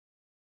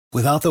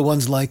Without the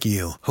ones like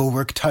you, who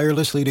work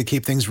tirelessly to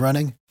keep things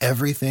running,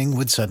 everything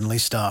would suddenly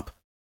stop.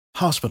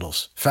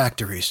 Hospitals,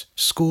 factories,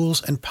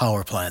 schools, and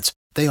power plants,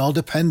 they all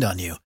depend on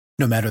you.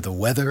 No matter the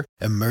weather,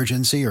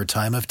 emergency, or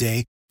time of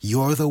day,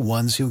 you're the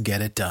ones who get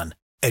it done.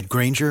 At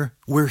Grainger,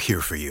 we're here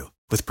for you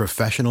with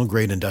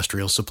professional-grade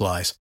industrial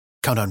supplies.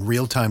 Count on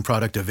real-time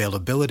product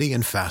availability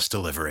and fast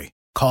delivery.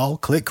 Call,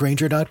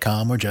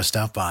 clickgrainger.com, or just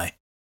stop by.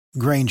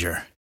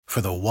 Grainger, for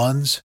the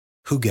ones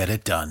who get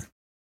it done.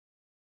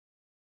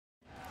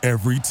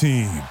 Every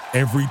team,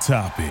 every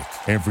topic,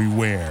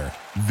 everywhere.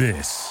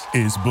 This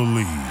is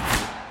Believe.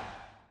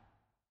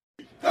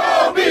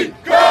 Go me,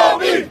 go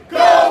me,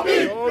 go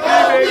me,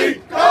 go me,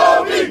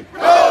 go me,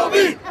 go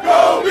me,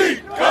 go me,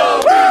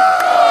 go me.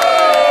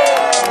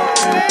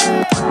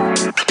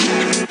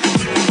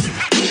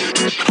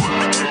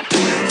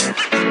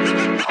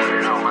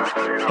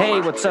 Hey,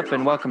 what's up,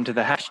 and welcome to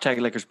the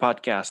Hashtag Lakers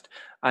podcast.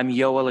 I'm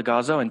Yoel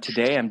Legazo, and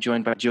today I'm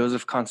joined by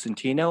Joseph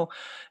Constantino.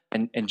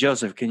 And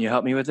Joseph, can you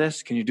help me with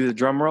this? Can you do the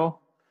drum roll?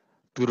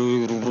 I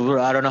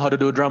don't know how to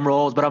do drum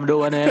rolls, but I'm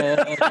doing it.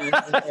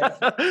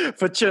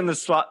 Put you in the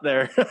spot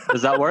there.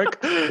 Does that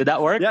work? Did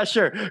that work? Yeah,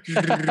 sure.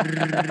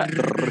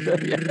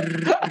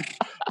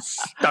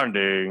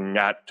 Standing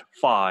at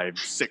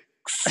 5'6"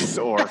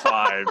 or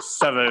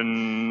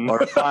 5'7" or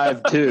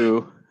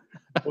 5'2"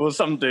 or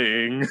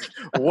something,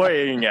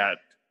 weighing at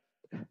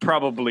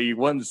probably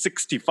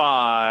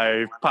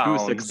 165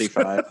 pounds.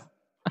 265.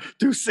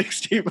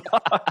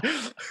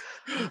 265.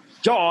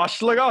 Josh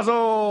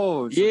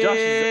Legazo.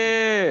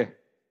 Yeah.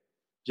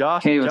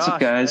 Josh. Hey, what's up,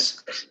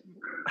 guys?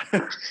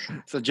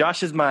 So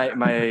Josh is my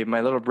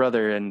little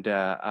brother, and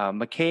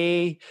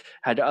McKay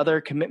had other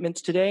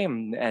commitments today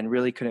and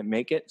really couldn't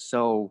make it.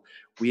 So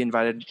we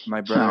invited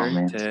my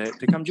brother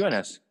to come join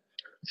us.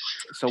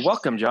 So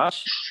welcome,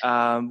 Josh.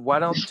 Why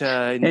don't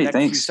in the next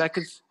few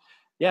seconds?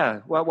 Yeah.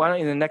 Well, why don't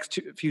in the next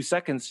few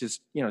seconds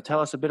just tell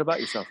us a bit about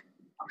yourself?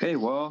 Okay,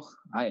 well,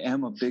 I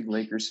am a big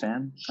Lakers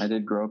fan. I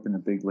did grow up in a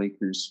big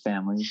Lakers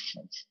family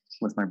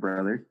with my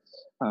brother.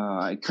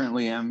 I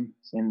currently am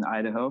in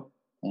Idaho,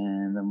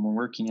 and I'm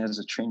working as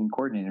a training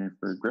coordinator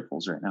for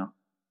Griffles right now.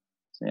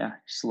 So yeah,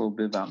 just a little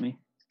bit about me.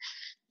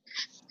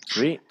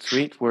 Sweet.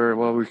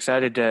 We're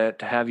excited to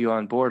have you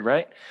on board,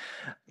 right?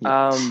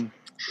 Yes.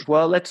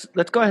 Well, let's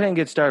go ahead and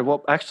get started.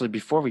 Well, actually,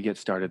 before we get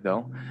started,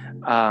 though,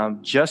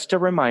 just a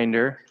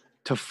reminder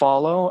to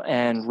follow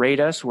and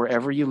rate us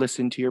wherever you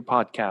listen to your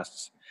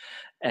podcasts.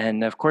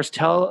 And of course,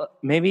 tell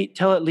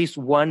at least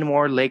one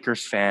more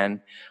Lakers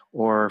fan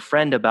or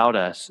friend about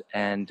us,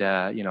 and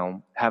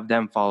have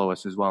them follow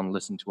us as well and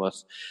listen to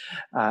us.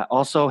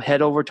 Also,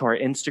 head over to our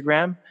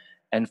Instagram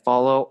and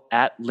follow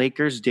at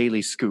Lakers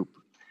Daily Scoop.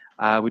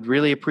 We'd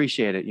really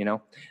appreciate it.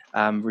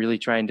 I'm really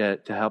trying to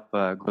help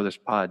grow this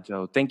pod.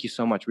 So thank you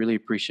so much. Really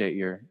appreciate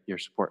your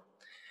support.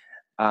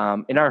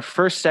 In our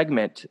first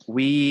segment,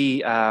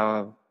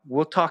 we'll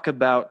talk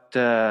about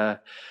the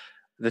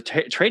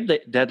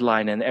trade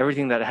deadline and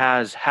everything that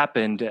has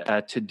happened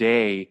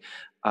today.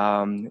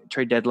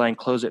 Trade deadline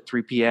closed at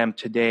 3 p.m.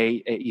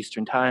 today at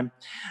Eastern Time.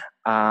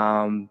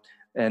 And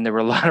there were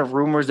a lot of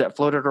rumors that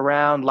floated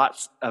around.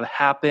 Lots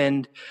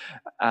happened.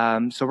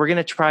 So we're going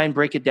to try and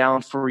break it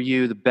down for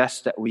you the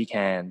best that we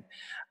can.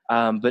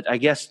 But I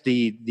guess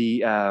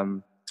we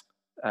have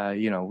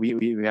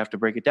to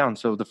break it down.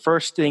 So the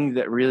first thing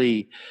that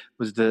really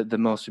was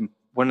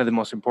one of the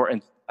most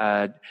important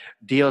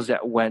deals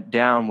that went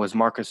down was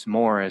Marcus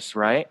Morris,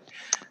 right?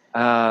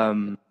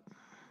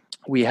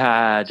 We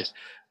had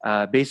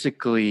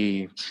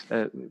basically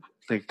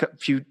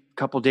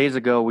couple days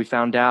ago, we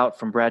found out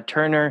from Brad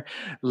Turner,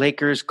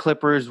 Lakers,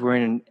 Clippers were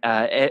in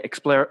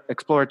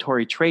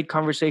exploratory trade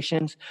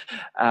conversations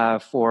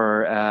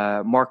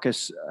for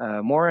Marcus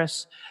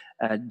Morris.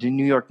 The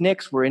New York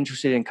Knicks were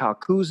interested in Kyle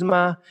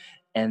Kuzma,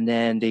 and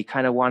then they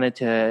kind of wanted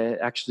to,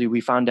 actually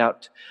we found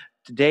out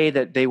today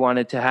that they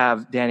wanted to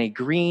have Danny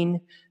Green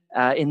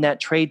in that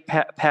trade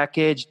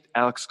package.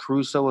 Alex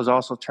Caruso was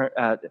also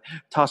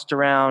tossed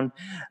around.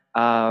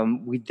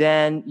 We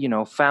then,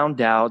 found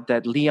out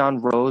that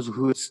Leon Rose,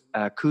 who is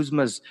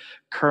Kuzma's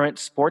current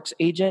sports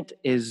agent,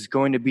 is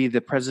going to be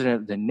the president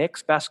of the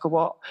Knicks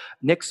basketball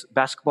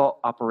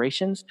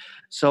operations.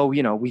 So,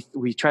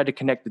 we tried to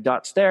connect the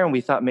dots there, and we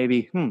thought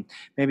maybe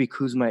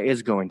Kuzma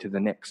is going to the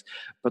Knicks.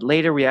 But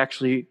later, we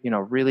actually,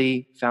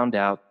 really found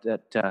out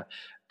that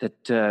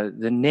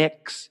the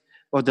Knicks.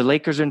 Well, the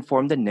Lakers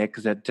informed the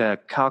Knicks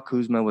that Kyle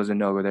Kuzma was a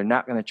no-go. They're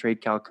not going to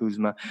trade Kyle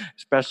Kuzma,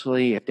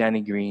 especially if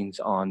Danny Green's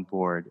on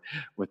board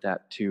with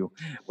that too.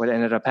 What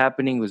ended up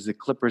happening was the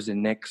Clippers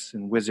and Knicks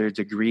and Wizards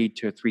agreed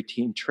to a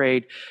 3-team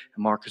trade,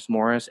 and Marcus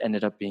Morris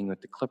ended up being with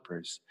the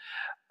Clippers.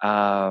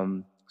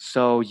 So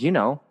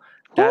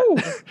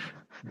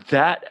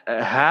that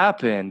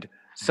happened.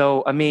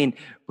 So I mean,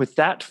 with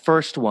that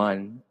first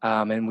one,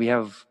 and we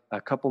have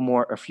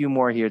a few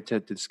more here to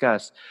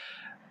discuss.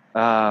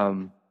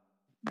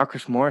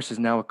 Marcus Morris is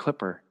now a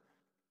Clipper.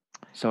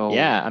 So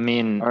yeah, I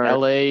mean,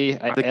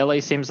 LA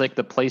seems like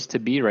the place to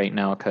be right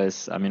now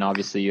because, I mean,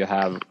 obviously you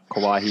have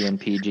Kawhi and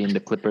PG and the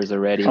Clippers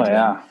already. Oh,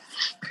 yeah.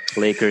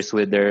 Lakers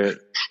with their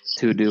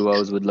two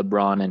duos with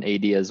LeBron and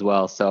AD as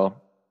well. So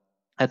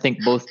I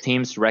think both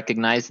teams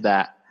recognize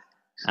that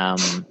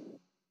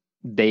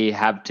they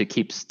have to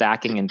keep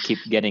stacking and keep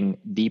getting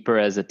deeper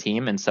as a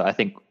team. And so I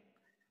think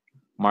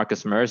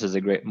Marcus Morris is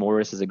a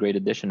great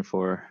addition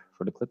for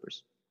the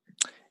Clippers.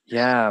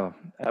 Yeah.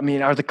 I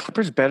mean, are the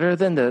Clippers better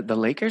than the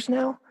Lakers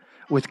now?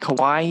 With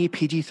Kawhi,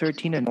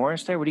 PG-13, and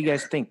Morris there? What do you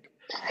guys think?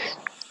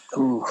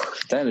 Ooh,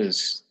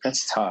 that's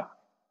tough.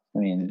 I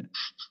mean,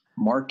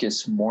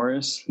 Marcus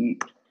Morris, he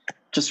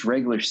just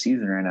regular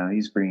season right now,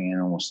 he's bringing in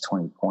almost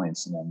 20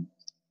 points, and then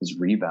his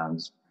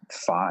rebounds,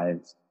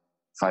 five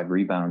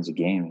rebounds a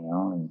game, you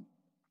know. And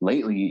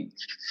lately,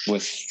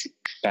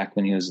 back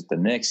when he was at the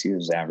Knicks, he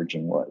was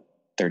averaging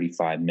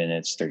 35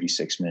 minutes,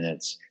 36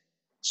 minutes,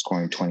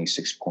 scoring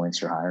 26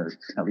 points or higher,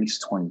 at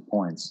least 20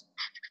 points.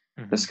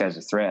 Mm-hmm. This guy's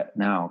a threat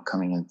now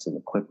coming into the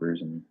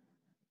Clippers and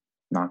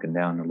knocking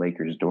down the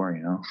Lakers' door,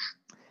 you know.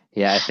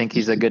 Yeah, I think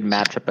he's a good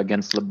matchup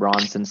against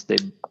LeBron since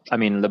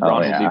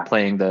LeBron will be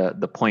playing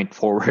the point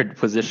forward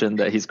position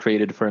that he's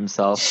created for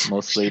himself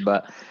mostly,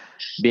 but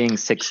being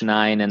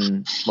 6'9"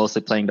 and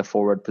mostly playing the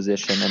forward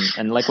position.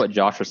 And like what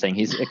Josh was saying,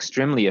 he's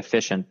extremely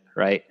efficient,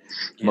 right?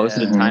 Yeah. Most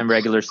of the time,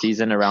 regular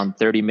season, around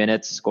 30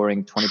 minutes,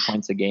 scoring 20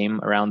 points a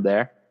game around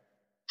there.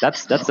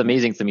 That's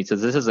amazing to me. So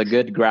this is a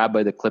good grab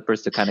by the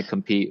Clippers to kind of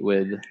compete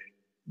with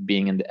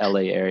being in the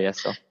LA area.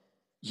 So.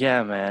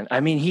 Yeah, man. I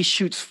mean, he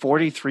shoots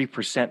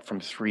 43% from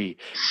three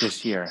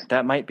this year.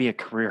 That might be a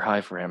career high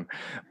for him.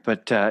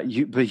 But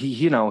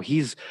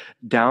he's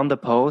down the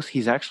post.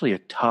 He's actually a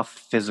tough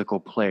physical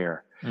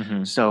player.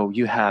 Mm-hmm. So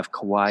you have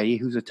Kawhi,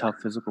 who's a tough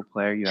physical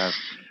player. You have,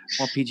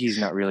 PG is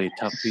not really a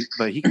tough,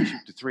 but he can shoot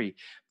the three.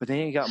 But then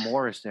you got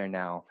Morris there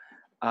now.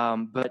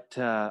 But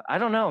I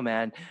don't know,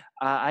 man.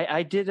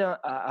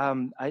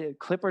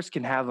 Clippers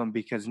can have him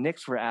because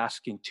Knicks were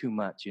asking too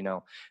much. You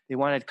know, they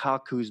wanted Kyle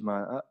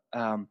Kuzma,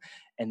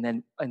 and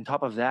then on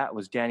top of that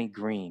was Danny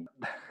Green.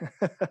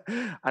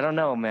 I don't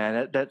know,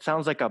 man. That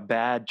sounds like a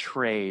bad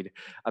trade.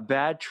 A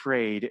bad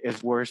trade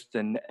is worse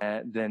than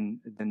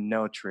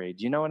no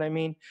trade. You know what I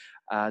mean?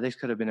 This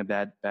could have been a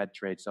bad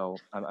trade. So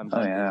I'm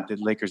glad the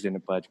Lakers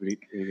didn't budge. What do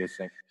you guys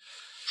think?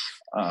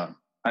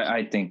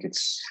 I think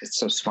it's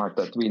so smart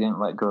that we didn't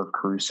let go of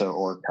Caruso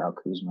or Kyle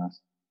Kuzma,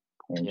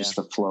 and just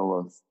the flow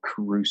of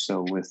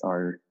Caruso with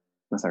our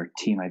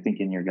team. I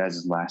think in your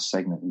guys' last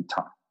segment,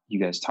 you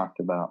guys talked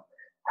about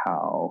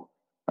how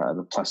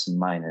the plus and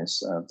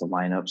minus of the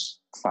lineups,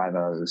 5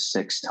 out of the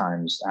 6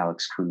 times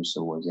Alex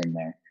Caruso was in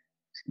there.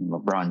 And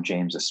LeBron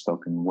James has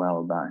spoken well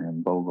about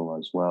him, Bogle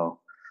as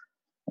well.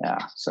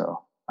 Yeah,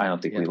 so I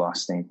don't think we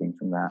lost anything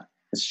from that.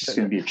 It's just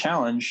going to be a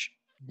challenge.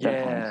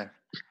 Definitely.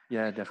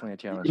 Yeah, definitely a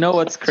challenge. You know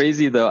what's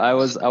crazy though? I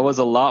was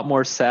a lot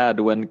more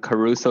sad when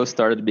Caruso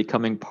started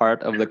becoming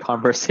part of the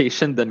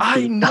conversation than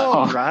I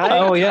know, right?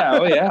 Oh yeah.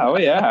 I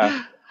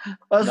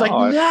was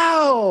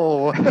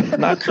no,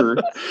 not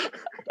Caruso.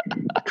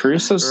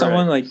 Caruso's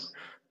someone like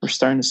we're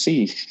starting to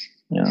see.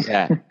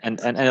 Yeah,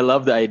 and I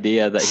love the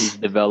idea that he's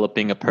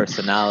developing a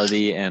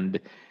personality, and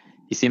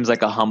he seems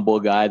like a humble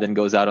guy. Then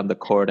goes out on the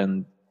court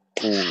and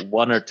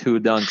 1 or 2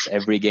 dunks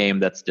every game.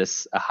 That's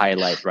just a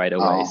highlight right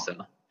away.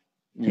 So.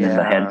 Yeah,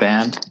 the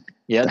headband.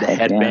 Yeah, the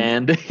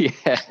headband.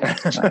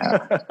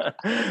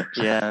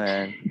 Yeah,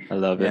 man. I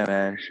love it. Yeah,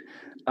 man.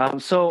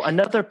 So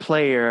another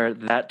player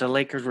that the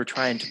Lakers were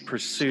trying to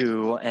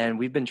pursue, and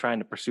we've been trying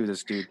to pursue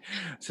this dude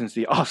since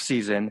the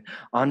offseason,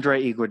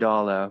 Andre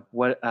Iguodala.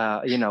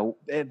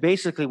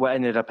 Basically what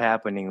ended up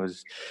happening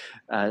was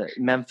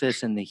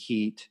Memphis and the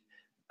Heat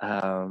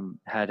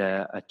had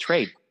a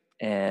trade.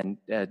 And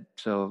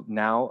so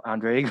now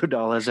Andre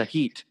Iguodala is a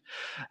Heat.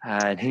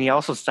 And he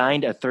also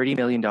signed a $30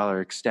 million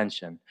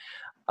extension.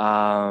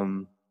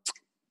 What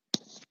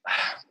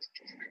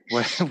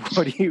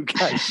do you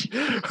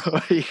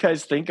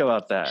guys think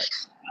about that?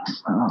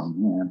 Oh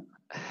man.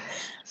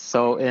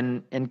 So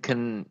in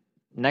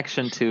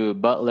connection to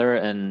Butler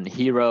and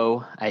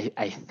Hero,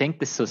 I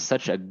think this was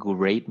such a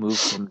great move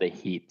from the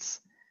Heats.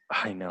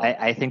 I know.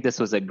 I think this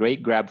was a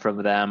great grab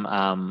from them.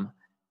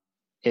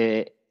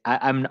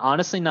 I'm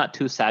honestly not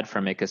too sad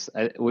from it because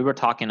we were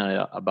talking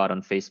about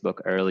on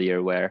Facebook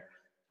earlier where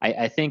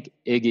I think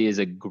Iggy is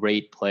a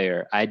great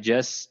player.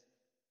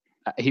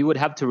 He would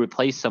have to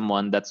replace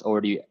someone that's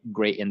already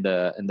great in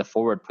the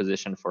forward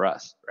position for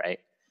us, right?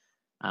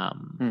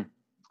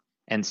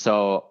 And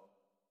so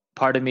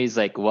part of me is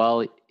like,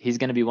 well, he's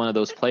going to be one of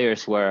those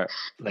players where,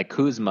 like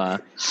Kuzma,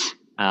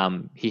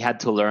 he had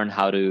to learn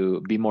how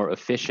to be more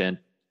efficient.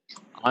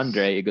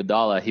 Andre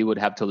Iguodala, he would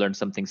have to learn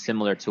something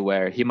similar to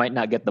where he might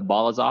not get the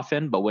ball as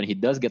often, but when he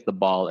does get the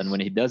ball and when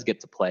he does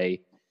get to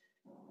play,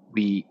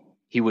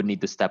 he would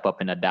need to step up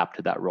and adapt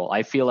to that role.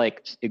 I feel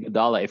like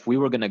Iguodala, if we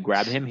were going to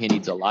grab him, he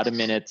needs a lot of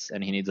minutes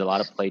and he needs a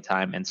lot of play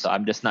time. And so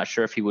I'm just not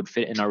sure if he would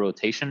fit in our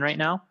rotation right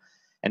now.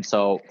 And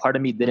so part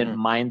of me didn't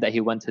mind that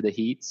he went to the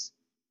Heats.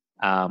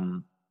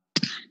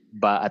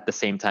 But at the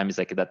same time, he's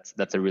like,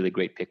 that's a really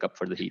great pickup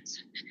for the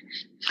Heats.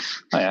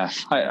 Oh, yeah,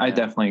 I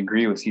definitely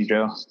agree with you,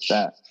 Joe,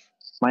 that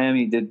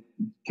Miami did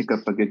pick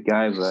up a good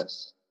guy, but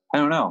I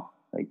don't know.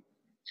 Like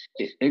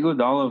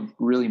Iguodala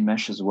really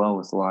meshes well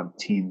with a lot of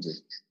teams that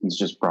he's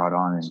just brought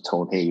on and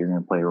told, "Hey, you're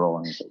going to play a role,"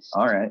 and he's like,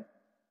 "All right."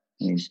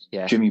 I mean,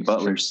 Jimmy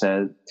Butler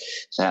said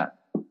that.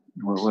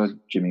 What did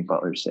Jimmy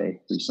Butler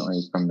say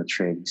recently from the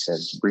trade? He said,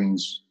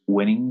 "Brings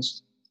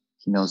winnings.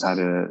 He knows how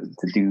to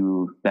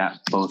do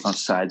that both on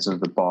sides of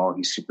the ball.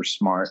 He's super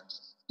smart.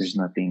 There's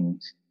nothing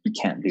he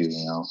can't do."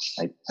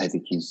 I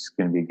think he's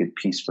going to be a good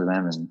piece for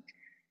them, and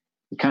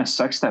it kind of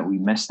sucks that we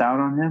missed out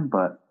on him.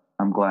 But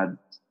I'm glad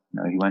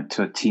he went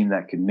to a team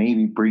that could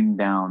maybe bring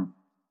down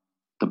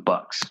the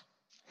Bucks.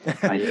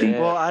 I think.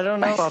 Well, I don't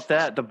know about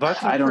that. The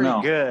Bucks are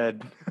pretty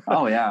good.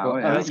 Oh yeah,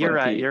 well, you're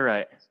right. You're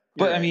right.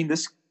 But I mean,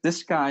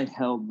 this guy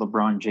held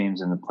LeBron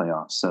James in the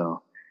playoffs,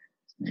 so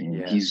I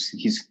mean,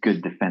 he's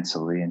good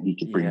defensively, and he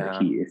could bring the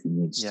heat if he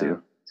needs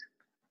to.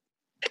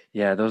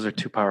 Yeah, those are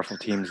two powerful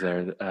teams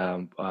there.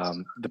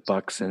 The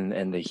Bucks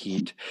and the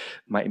Heat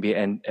might be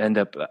end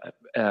up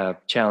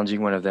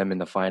challenging one of them in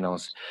the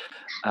finals.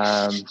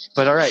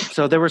 But all right,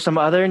 so there were some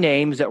other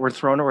names that were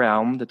thrown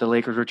around that the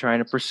Lakers were trying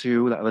to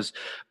pursue. That was,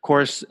 of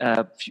course,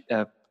 a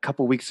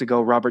couple weeks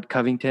ago, Robert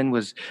Covington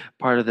was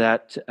part of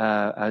that.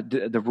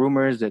 The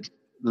rumors that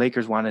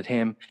Lakers wanted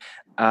him.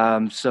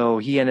 So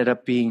he ended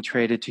up being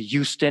traded to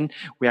Houston.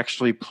 We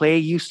actually play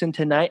Houston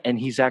tonight, and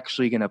he's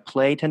actually going to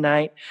play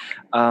tonight.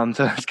 So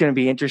it's going to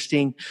be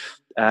interesting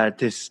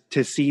to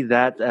see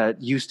that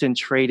Houston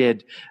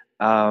traded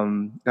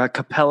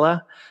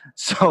Capella.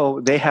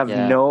 So they have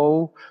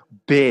no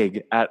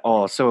big at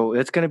all. So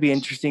it's going to be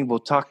interesting. We'll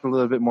talk a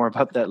little bit more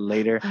about that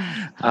later.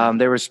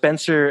 There was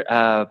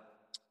Spencer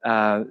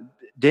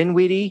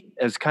Dinwiddie.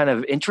 It was kind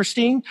of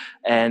interesting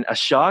and a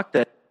shock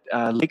that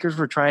Lakers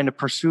were trying to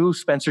pursue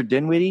Spencer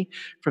Dinwiddie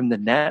from the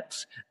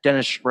Nets,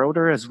 Dennis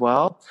Schroeder as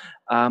well.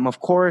 Of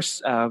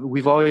course,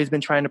 we've always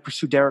been trying to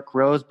pursue Derrick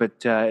Rose,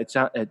 but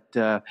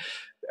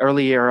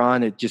earlier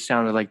on, it just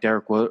sounded like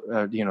Derrick,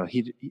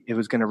 he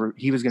was going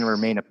to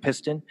remain a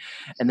Piston,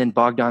 and then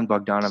Bogdan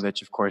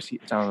Bogdanovic, of course,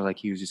 it sounded like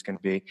he was just going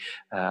to be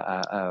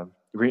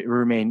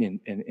remain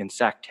in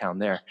Sacktown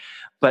there.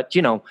 But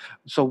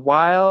so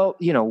while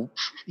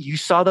you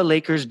saw the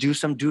Lakers do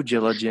some due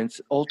diligence,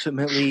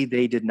 ultimately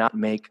they did not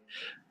make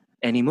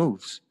any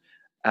moves.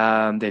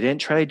 They didn't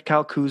trade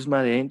Kyle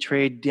Kuzma, they didn't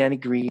trade Danny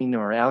Green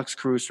or Alex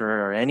Caruso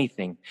or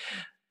anything.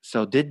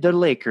 So did the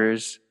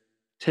Lakers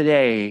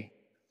today,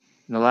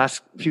 in the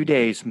last few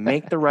days,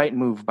 make the right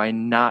move by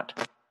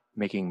not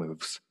making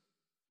moves?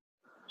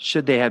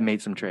 Should they have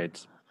made some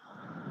trades?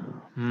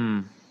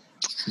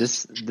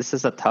 This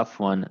is a tough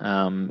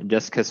one,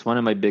 just because one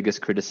of my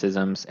biggest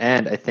criticisms,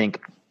 and I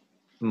think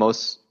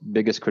most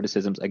biggest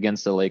criticisms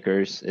against the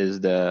Lakers, is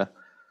the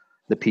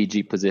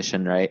PG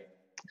position, right?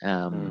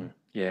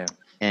 Yeah.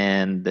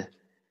 And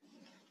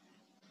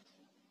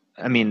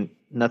I mean,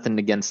 nothing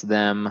against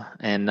them,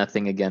 and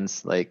nothing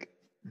against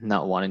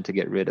not wanting to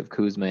get rid of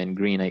Kuzma and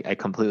Green. I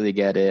completely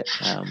get it.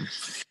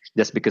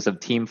 Just because of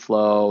team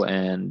flow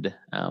and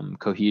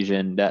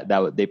cohesion, that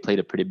they played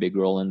a pretty big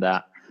role in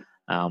that.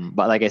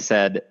 But like I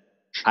said,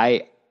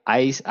 I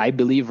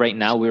believe right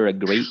now we're a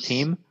great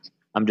team.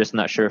 I'm just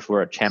not sure if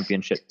we're a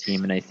championship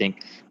team. And I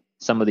think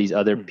some of these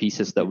other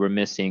pieces that we're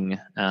missing,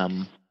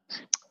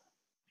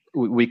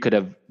 we could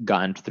have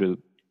gotten through.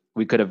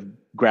 We could have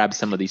grabbed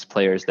some of these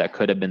players that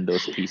could have been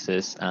those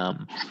pieces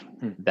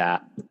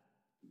that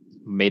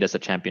made us a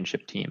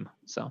championship team.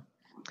 So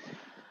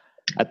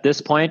at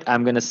this point,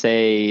 I'm going to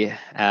say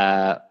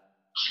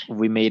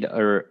we made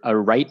a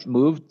right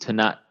move to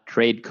not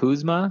trade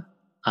Kuzma.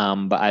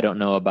 But I don't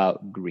know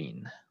about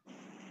Green.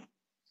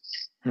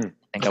 I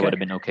think I would have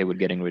been okay with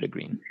getting rid of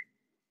Green.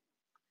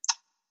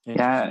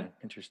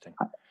 Interesting.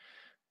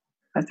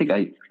 I think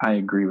I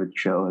agree with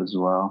Joe as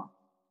well.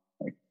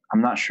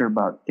 I'm not sure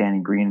about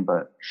Danny Green,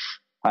 but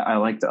I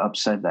like the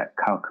upside that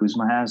Kyle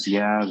Kuzma has.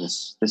 Yeah,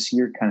 this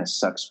year kind of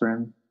sucks for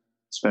him,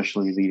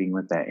 especially leading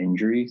with that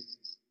injury.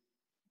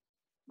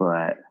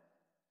 But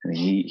I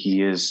mean,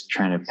 he is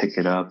trying to pick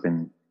it up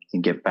and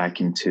get back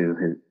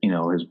into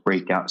his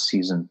breakout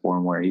season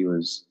form, where he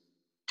was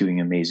doing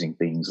amazing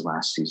things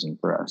last season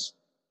for us,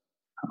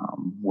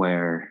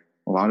 where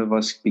a lot of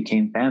us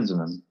became fans of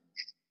him.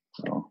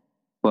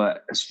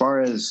 But as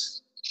far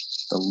as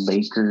the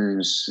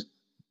Lakers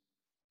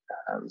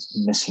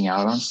missing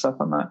out on stuff,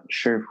 I'm not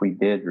sure if we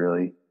did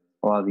really.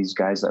 A lot of these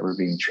guys that were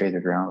being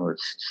traded around were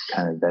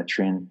kind of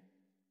veteran.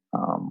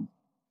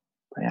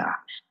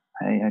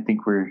 I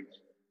think we're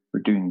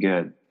doing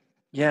good.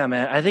 Yeah,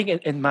 man. I think,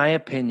 in my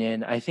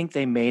opinion, I think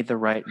they made the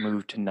right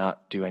move to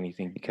not do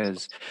anything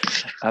because,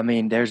 I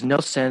mean, there's no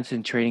sense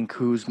in trading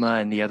Kuzma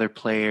and the other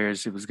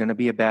players. It was going to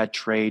be a bad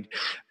trade,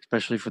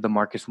 especially for the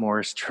Marcus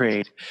Morris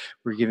trade.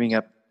 We're giving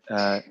up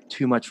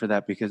too much for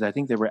that because I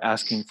think they were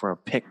asking for a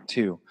pick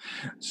too.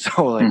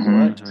 So, what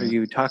are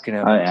you talking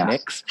about,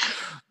 Knicks?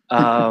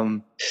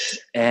 And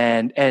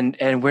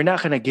we're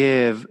not going to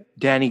give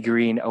Danny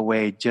Green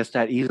away just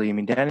that easily. I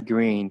mean, Danny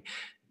Green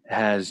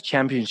has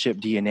championship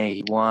DNA.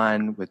 He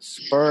won with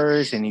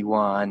Spurs and he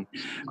won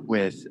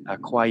with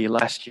Kawhi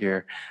last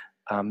year.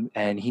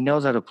 and he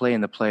knows how to play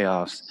in the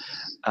playoffs.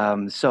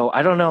 So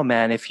I don't know,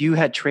 man. If you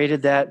had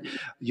traded that,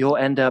 you'll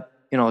end up,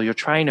 you're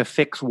trying to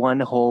fix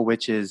one hole,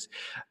 which is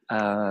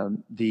our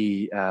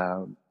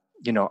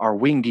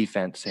wing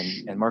defense,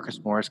 and Marcus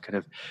Morris could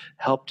have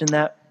helped in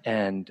that,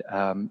 and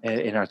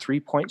in our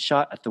 3-point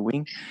shot at the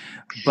wing,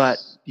 but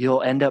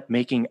you'll end up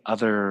making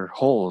other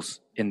holes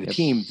in the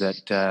team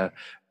that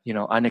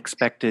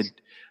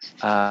unexpected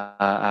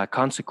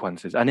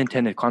consequences,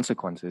 unintended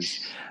consequences.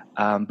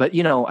 But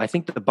I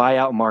think the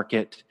buyout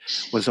market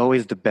was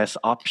always the best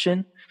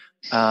option,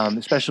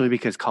 especially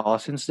because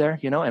Collison's there,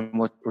 and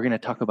we're going to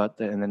talk about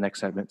that in the next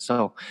segment.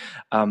 So,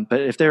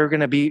 but if they were going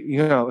to be,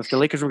 if the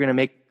Lakers were going to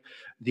make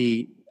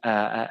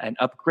an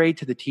upgrade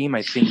to the team,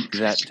 I think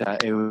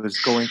that it was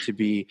going to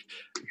be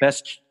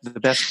the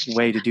best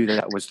way to do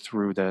that was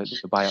through the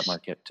buyout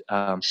market.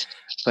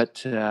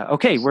 But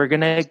okay, we're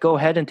going to go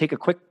ahead and take a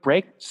quick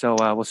break. So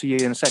we'll see you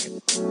in a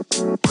second.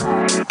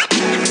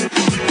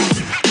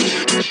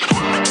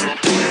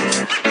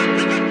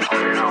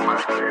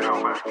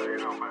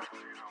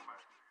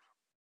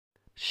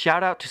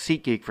 Shout out to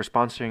SeatGeek for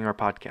sponsoring our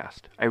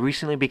podcast. I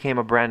recently became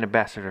a brand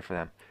ambassador for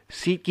them.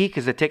 SeatGeek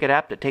is a ticket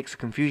app that takes the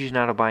confusion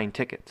out of buying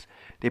tickets.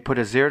 They put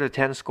a 0 to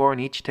 10 score on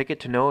each ticket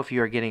to know if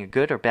you are getting a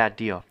good or bad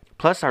deal.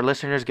 Plus, our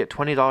listeners get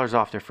 $20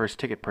 off their first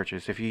ticket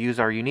purchase if you use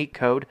our unique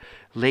code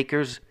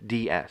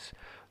LakersDS.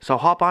 So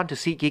hop on to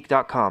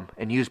SeatGeek.com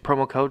and use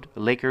promo code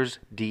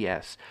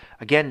LakersDS.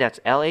 Again, that's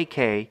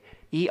LakersDS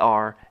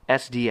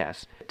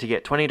to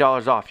get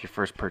 $20 off your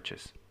first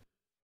purchase.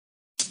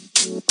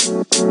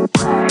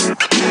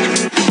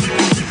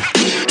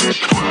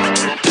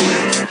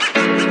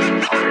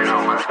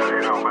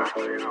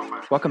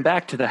 Welcome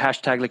back to the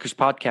 #Lakers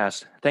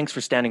podcast. Thanks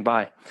for standing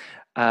by.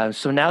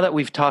 So now that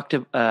we've talked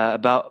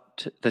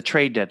about the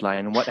trade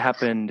deadline and what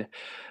happened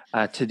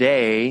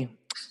today,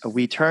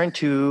 we turn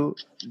to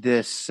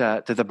the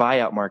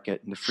buyout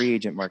market and the free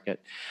agent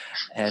market,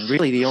 and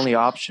really the only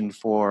option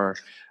for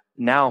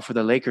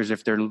the Lakers,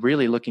 if they're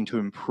really looking to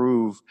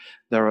improve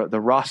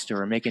the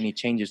roster or make any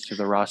changes to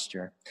the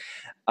roster.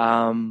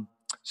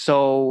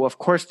 So of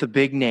course the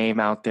big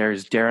name out there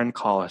is Darren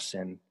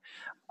Collison.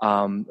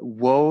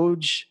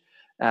 Woj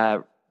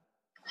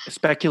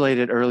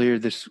speculated earlier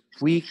this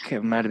week,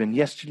 it might have been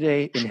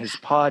yesterday, in his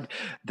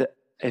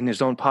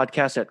own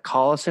podcast, that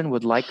Collison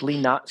would likely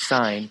not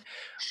sign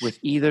with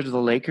either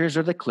the Lakers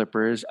or the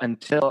Clippers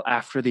until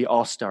after the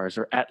All-Stars,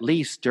 or at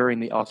least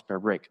during the All-Star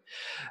break.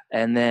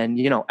 And then,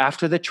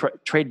 after the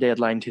trade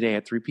deadline today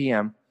at 3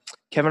 p.m.,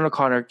 Kevin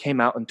O'Connor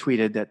came out and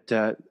tweeted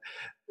that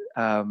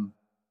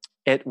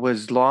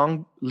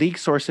league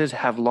sources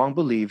have long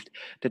believed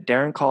that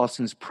Darren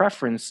Collison's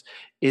preference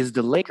is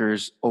the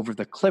Lakers over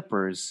the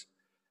Clippers.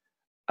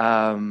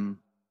 Then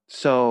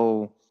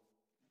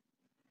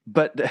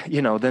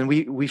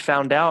we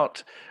found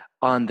out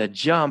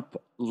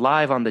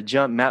live on the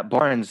jump, Matt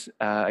Barnes,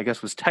 I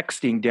guess, was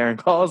texting Darren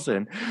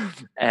Collison,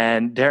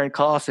 and Darren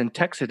Collison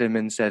texted him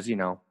and says,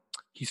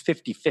 he's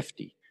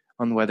 50-50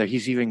 on whether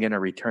he's even going to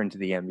return to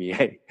the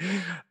NBA.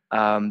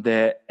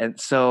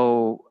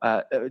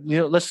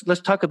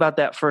 Let's talk about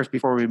that first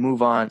before we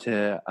move on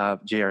to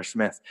J.R.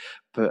 Smith.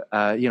 But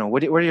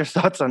what are your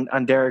thoughts on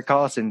Darren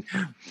Collison?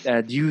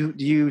 Do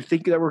you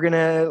think that we're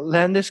gonna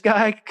land this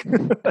guy?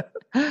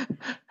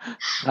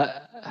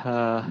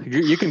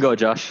 You can go,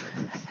 Josh.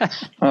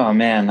 Oh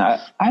man,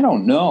 I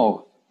don't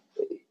know.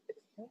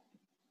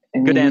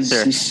 Good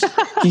answer.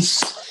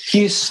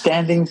 He's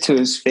standing to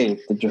his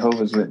faith, the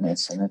Jehovah's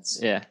Witness, and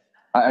it's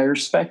I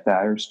respect that.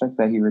 I respect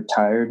that he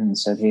retired and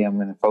said, "Hey, I'm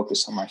going to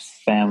focus on my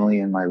family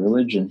and my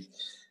religion."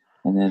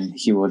 And then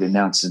he would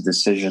announce his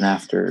decision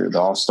after the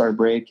All-Star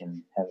break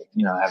and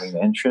having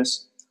the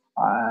interest.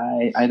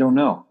 I don't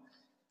know.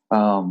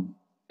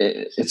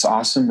 It's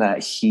awesome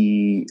that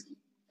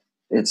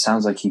it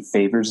sounds like he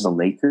favors the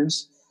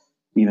Lakers,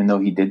 even though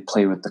he did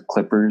play with the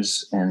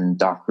Clippers and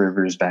Doc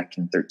Rivers back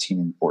in 13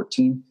 and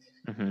 14.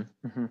 Mm-hmm.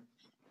 Mm-hmm.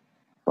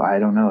 But I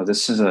don't know.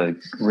 This is a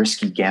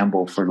risky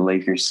gamble for the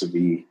Lakers to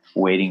be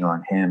waiting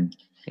on him.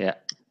 Yeah.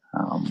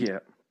 Yeah.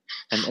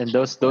 And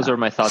those are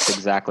my thoughts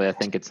exactly. I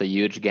think it's a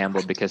huge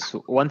gamble because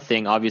one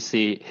thing,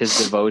 obviously, his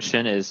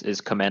devotion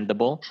is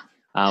commendable,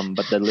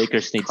 but the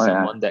Lakers need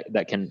someone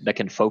that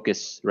can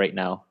focus right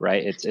now,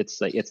 right? It's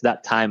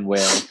that time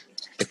where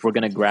if we're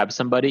gonna grab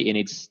somebody, it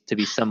needs to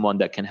be someone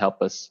that can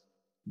help us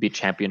be a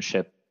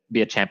championship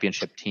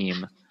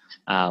team.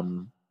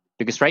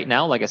 Because right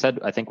now, like I said,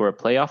 I think we're a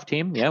playoff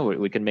team. Yeah,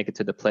 we can make it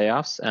to the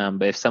playoffs.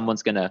 But if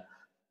someone's gonna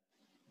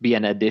be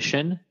an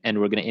addition and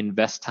we're going to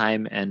invest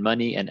time and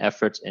money and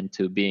efforts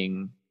into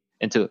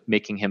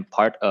making him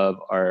part of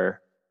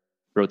our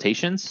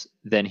rotations,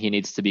 then he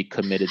needs to be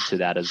committed to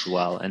that as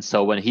well. And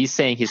so when he's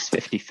saying he's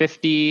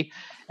 50-50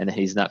 and that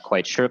he's not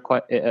quite sure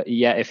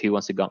yet if he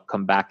wants to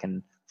come back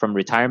and from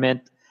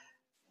retirement,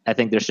 I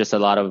think there's just a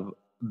lot of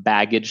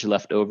baggage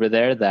left over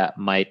there that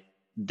might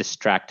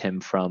distract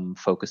him from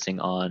focusing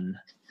on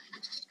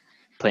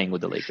playing with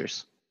the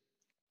Lakers.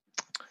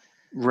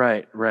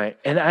 Right.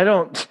 And I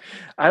don't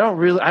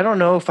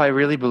know if I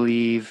really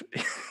believe,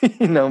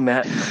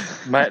 Matt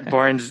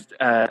Barnes,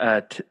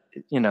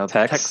 the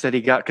text that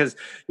he got, because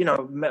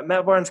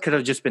Matt Barnes could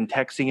have just been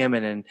texting him,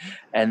 and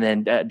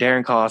then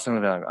Darren Collison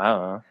would be like, I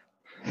don't know.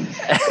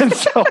 And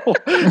so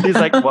he's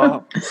like,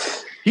 well,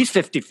 he's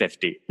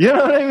 50-50. You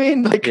know what I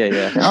mean? Like,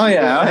 yeah. Oh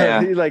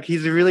yeah.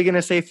 He's really going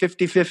to say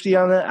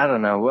 50-50 on that? I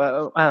don't know.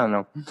 Well, I don't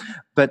know.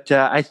 But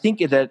I think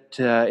that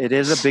it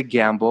is a big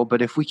gamble.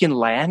 But if we can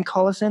land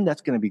Collison,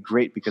 that's going to be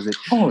great, because it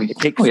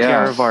takes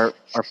care of our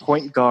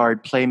point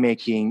guard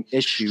playmaking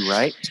issue,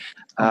 right?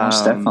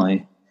 Most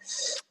definitely.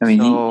 I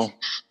mean,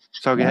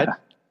 so go ahead.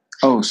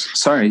 Oh,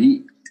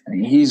 sorry.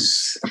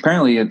 He's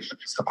apparently,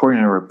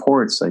 according to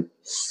reports, like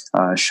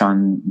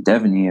Sean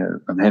Devaney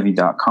of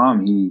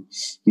Heavy.com,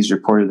 he's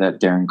reported that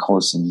Darren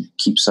Collison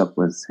keeps up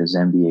with his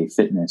NBA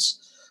fitness.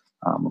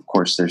 Of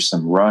course, there's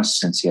some rust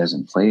since he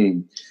hasn't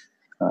played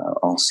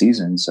all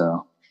season.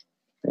 So,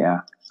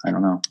 yeah, I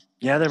don't know.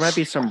 Yeah, there might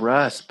be some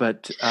rust,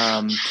 but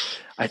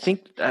I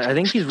think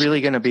he's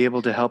really going to be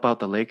able to help out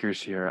the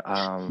Lakers here.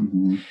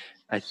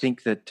 I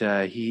think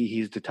that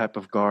he's the type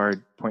of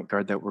point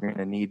guard that we're going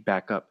to need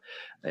back up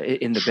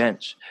in the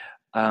bench.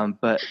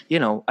 But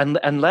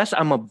unless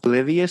I'm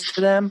oblivious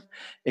to them,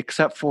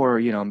 except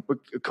for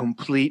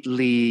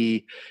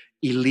completely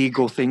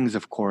illegal things,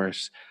 of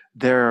course,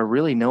 there are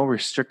really no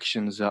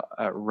restrictions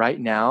right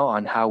now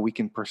on how we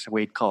can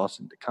persuade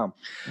Collison to come.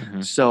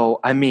 Mm-hmm. So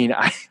I mean,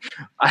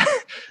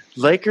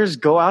 Lakers,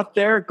 go out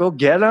there, go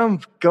get him,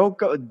 go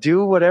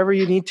do whatever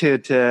you need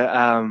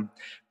to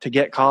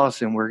get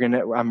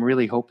Collison. I'm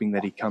really hoping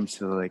that he comes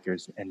to the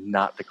Lakers and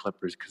not the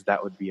Clippers, because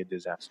that would be a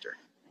disaster.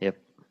 Yep.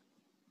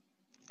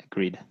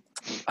 Agreed.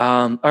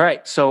 All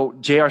right. So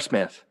J.R.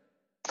 Smith.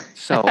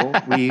 So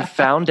we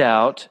found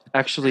out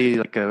actually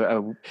like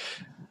a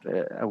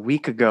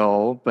week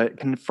ago, but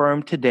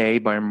confirmed today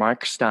by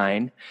Mark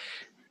Stein,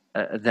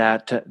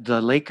 that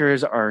the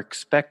Lakers are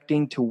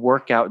expecting to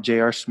work out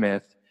J.R.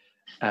 Smith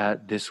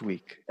this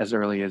week, as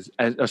early as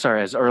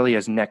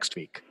next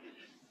week.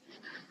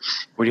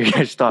 What are your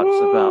guys' thoughts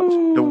about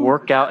the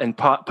workout and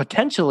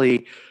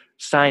potentially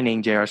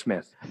signing J.R.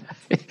 Smith?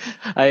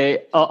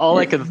 All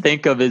I can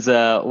think of is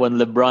when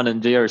LeBron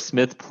and J.R.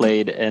 Smith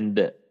played, and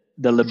the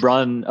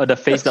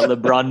face that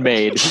LeBron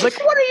made. He's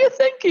like, "What are you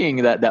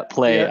thinking?" That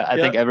play. I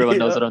think everyone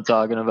knows what I'm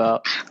talking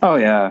about. Oh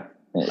yeah.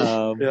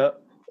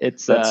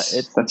 That's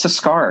a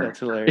scar. That's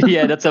hilarious.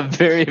 Yeah, that's a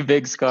very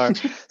big scar.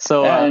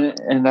 So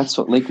and that's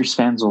what Lakers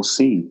fans will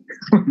see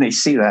when they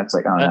see that. It's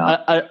like, oh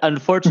no.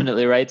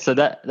 Unfortunately, right? So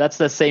that's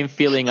the same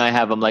feeling I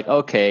have. I'm like,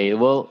 okay,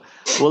 we'll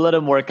let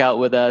him work out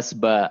with us,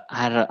 but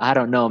I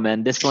don't know,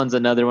 man. This one's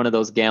another one of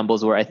those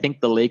gambles where I think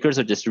the Lakers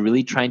are just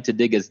really trying to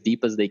dig as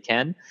deep as they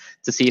can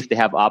to see if they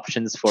have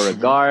options for a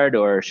guard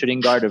or shooting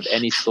guard of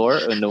any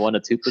sort in the 1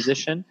 or 2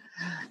 position.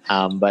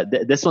 But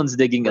this one's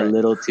digging a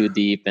little too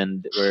deep,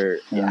 and we're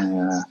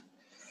I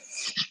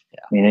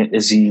mean,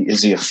 is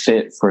he a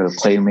fit for the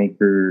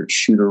playmaker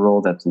shooter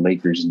role that the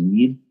Lakers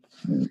need?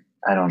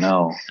 I don't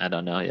know.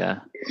 Yeah,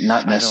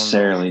 not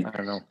necessarily. I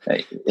don't know.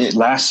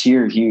 Last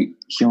year he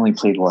only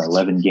played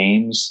 11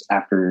 games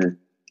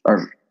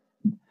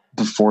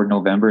before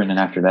November, and then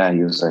after that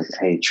he was like,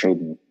 "Hey,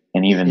 trade me."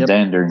 And even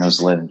then, during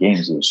those 11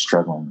 games, he was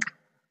struggling.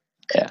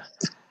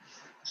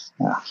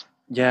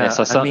 Yeah,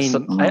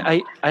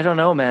 I don't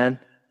know, man.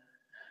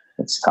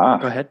 It's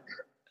tough. Go ahead.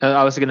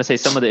 I was going to say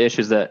some of the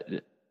issues that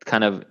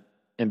kind of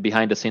and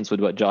behind the scenes with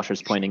what Josh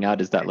was pointing out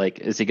is that, like,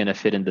 is he going to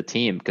fit in the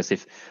team? Because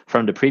if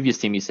from the previous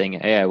team he's saying,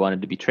 "Hey, I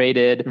wanted to be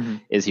traded,"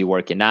 is he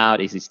working out?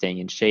 Is he staying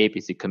in shape?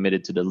 Is he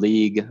committed to the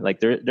league?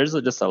 Like there's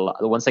just a lot.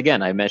 Once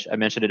again, I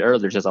mentioned it earlier.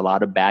 There's just a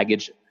lot of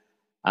baggage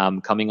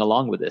coming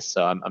along with this.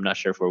 So I'm not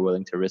sure if we're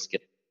willing to risk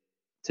it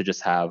to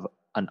just have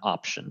an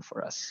option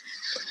for us.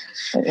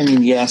 I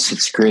mean, yes,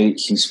 it's great.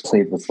 He's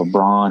played with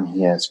LeBron.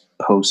 He has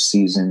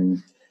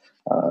postseason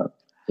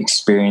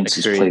experience.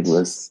 He's played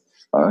with,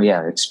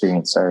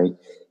 experience. Sorry.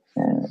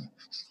 And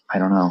I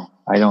don't know.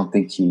 I don't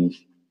think he'd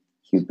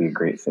be a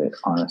great fit,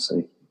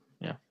 honestly.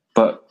 Yeah.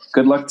 But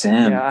good luck to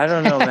him. Yeah, I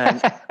don't know,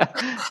 man.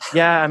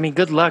 Yeah, I mean,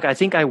 good luck. I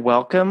think I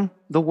welcome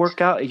the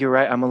workout. You're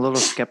right. I'm a little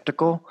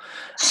skeptical.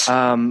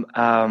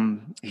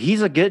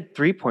 He's a good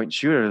 3-point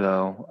shooter,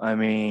 though. I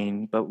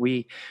mean, but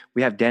we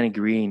have Danny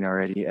Green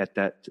already at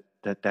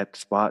that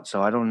spot,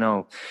 so I don't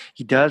know.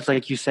 He does,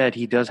 like you said,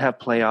 he does have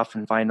playoff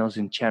and finals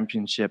and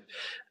championship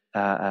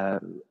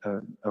a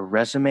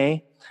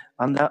resume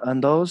on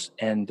those,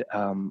 and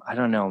I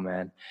don't know,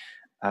 man.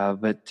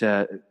 But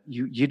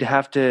you'd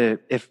have to,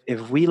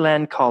 if we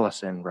land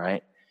Collison,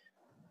 right,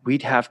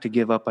 we'd have to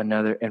give up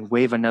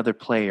waive another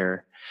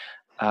player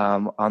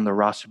on the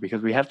roster,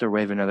 because we have to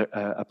waive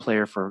a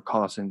player for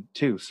Collison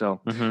too.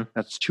 So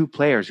that's 2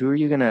 players. Who are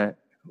you gonna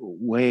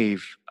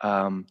waive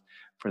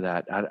for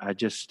that? I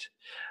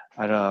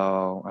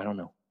don't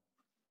know.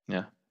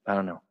 Yeah, I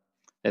don't know.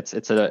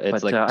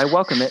 I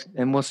welcome it,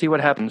 and we'll see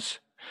what happens.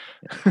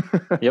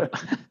 Yep.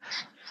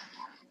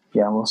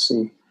 Yeah, we'll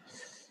see.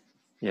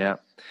 Yeah.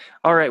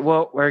 All right.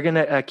 Well, we're going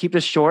to keep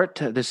this short,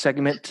 this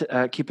segment,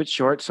 keep it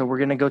short. So we're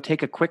going to go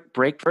take a quick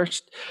break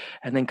first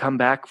and then come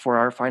back for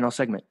our final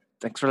segment.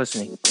 Thanks for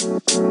listening.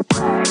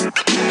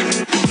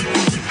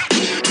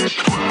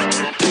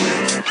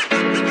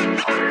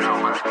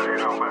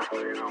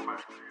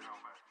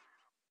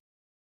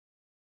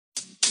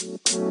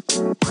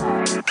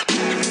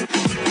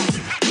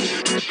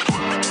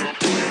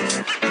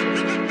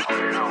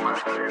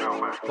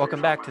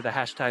 Welcome back to the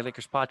Hashtag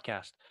Lakers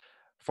podcast.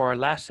 For our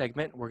last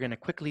segment, we're going to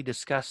quickly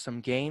discuss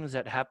some games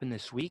that happened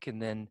this week and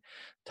then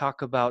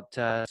talk about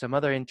some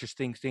other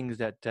interesting things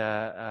that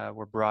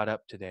were brought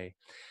up today.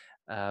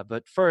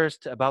 But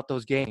first, about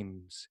those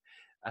games.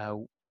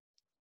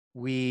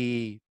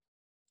 We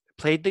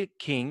played the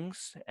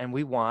Kings and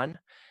we won.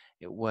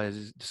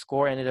 The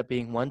score ended up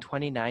being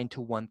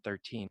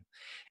 129-113.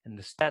 And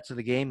the stats of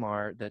the game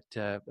are that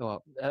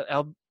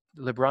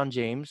LeBron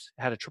James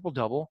had a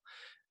triple-double,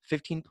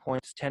 15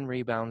 points, 10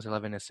 rebounds,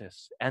 11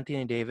 assists.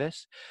 Anthony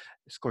Davis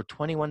scored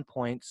 21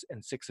 points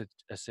and 6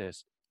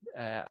 assists.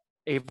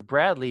 Avery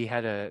Bradley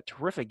had a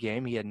terrific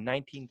game. He had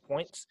 19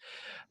 points,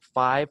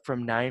 5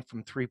 from 9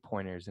 from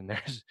three-pointers. And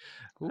there's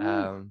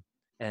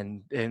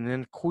and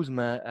then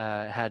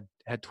Kuzma had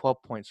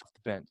 12 points off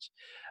the bench.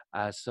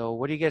 So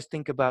what do you guys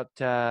think about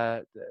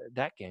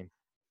that game?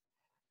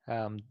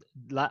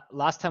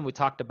 Last time we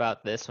talked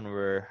about this when we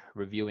were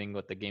reviewing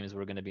what the games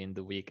were going to be in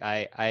the week,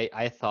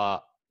 I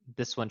thought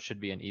this one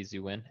should be an easy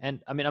win.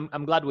 And I mean,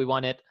 I'm glad we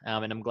won it.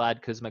 And I'm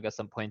glad Kuzma got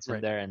some points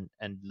in there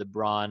and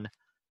LeBron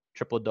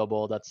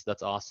triple-double.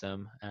 That's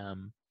awesome.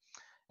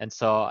 And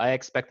so I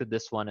expected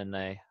this one, and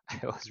I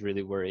was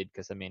really worried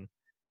because, I mean,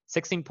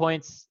 16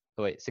 points.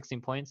 Oh, wait,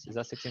 16 points? Is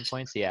that 16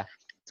 points? Yeah,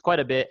 it's quite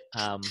a bit.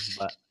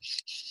 But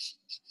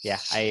yeah,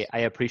 I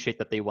appreciate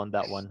that they won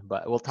that one.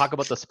 But we'll talk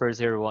about the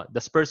Spurs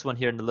one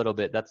here in a little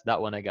bit. That's that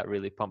one I got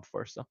really pumped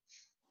for. So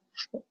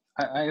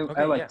I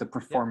like the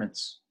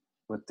performance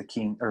with the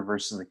King or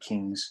versus the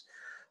Kings.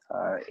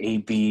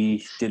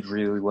 AB did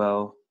really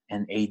well,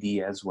 and AD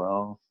as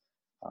well.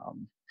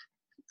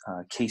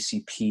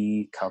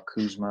 KCP, Kyle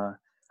Kuzma.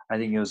 I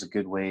think it was a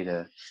good way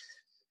to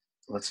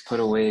let's put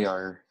away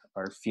our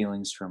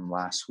feelings from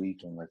last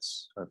week and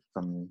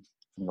from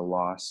the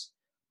loss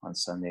on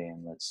Sunday,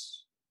 and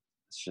let's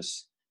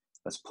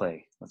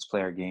play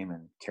our game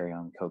and carry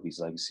on Kobe's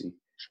legacy,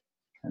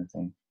 kind of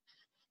thing.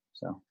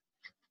 So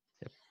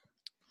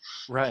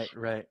Right.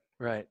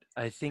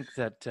 I think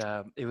that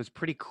it was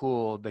pretty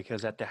cool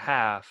because at the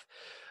half,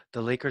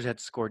 the Lakers had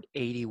scored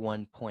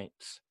 81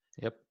 points.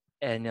 Yep.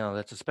 And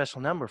that's a special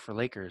number for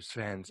Lakers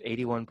fans.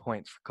 81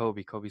 points for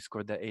Kobe. Kobe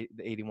scored the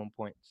 81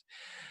 points.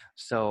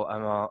 So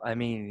I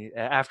mean,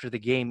 after the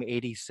game,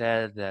 80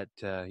 said that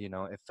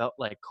it felt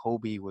like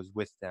Kobe was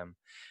with them,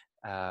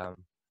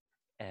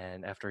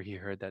 and after he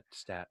heard that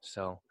stat,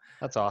 so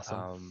that's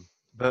awesome.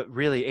 But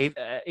really,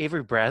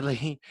 Avery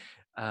Bradley,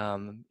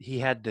 he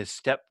had to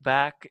step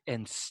back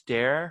and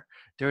stare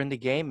during the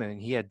game,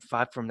 and he had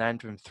 5 from 9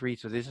 from 3.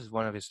 So this is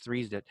one of his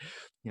threes that,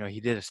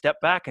 he did a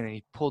step back and then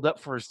he pulled up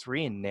for his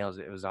 3 and nails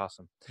it. It was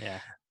awesome. Yeah.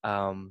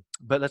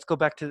 But let's go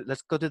to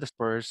the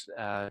Spurs.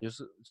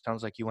 Just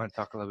sounds like you want to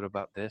talk a little bit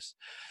about this.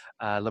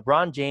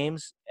 LeBron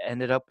James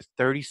ended up with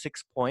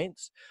 36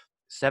 points,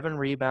 7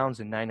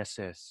 rebounds, and 9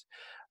 assists.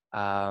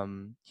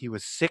 He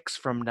was 6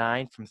 from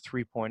 9 from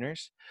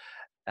three-pointers.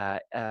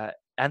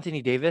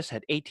 Anthony Davis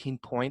had 18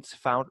 points,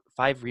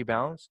 5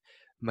 rebounds.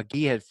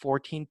 McGee had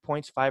 14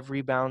 points, 5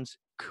 rebounds.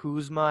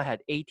 Kuzma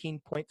had 18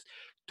 points,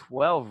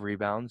 12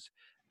 rebounds,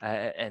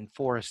 and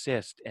 4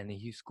 assists. And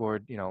he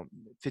scored,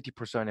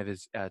 50% of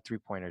his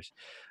three-pointers.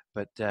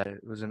 But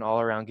it was an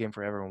all-around game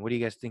for everyone. What do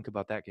you guys think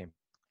about that game?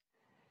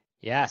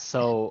 Yeah,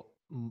 so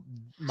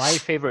my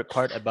favorite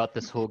part about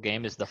this whole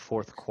game is the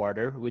fourth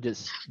quarter. We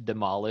just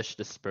demolished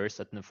the Spurs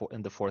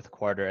in the fourth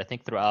quarter. I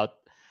think throughout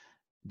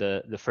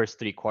the first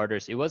 3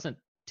 quarters, it wasn't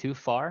too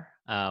far,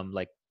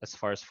 like as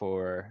far as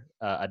for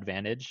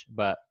advantage.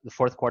 But the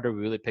fourth quarter,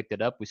 we really picked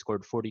it up. We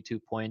scored 42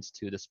 points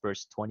to the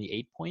Spurs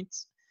 28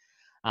 points,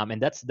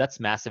 and that's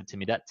massive to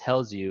me. That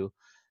tells you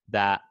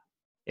that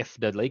if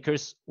the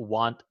Lakers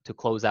want to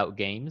close out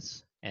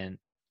games and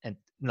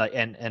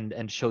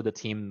show the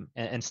team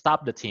and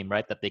stop the team,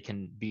 right, that they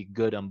can be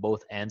good on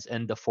both ends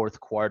in the fourth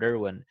quarter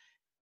when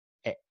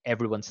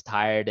everyone's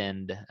tired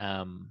and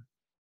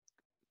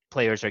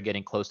players are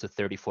getting close to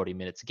 30-40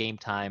 minutes game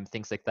time,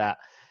 things like that.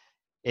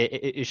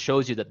 It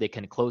shows you that they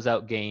can close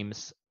out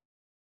games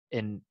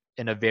in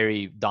a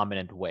very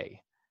dominant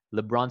way.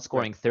 LeBron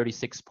scoring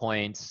 36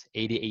 points,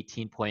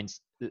 18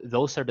 points.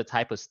 Those are the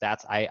type of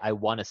stats I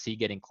want to see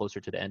getting closer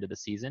to the end of the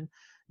season,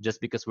 just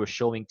because we're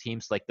showing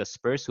teams like the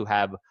Spurs who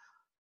have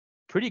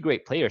pretty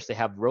great players. They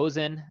have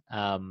Rosen,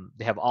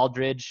 they have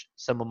Aldridge,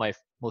 some of my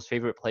most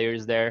favorite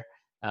players there,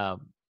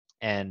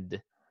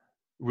 and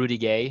Rudy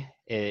Gay.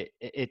 They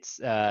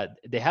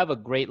have a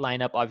great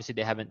lineup. Obviously,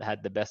 they haven't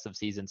had the best of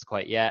seasons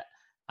quite yet.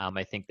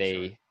 I think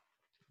they're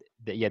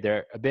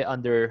a bit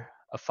under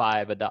a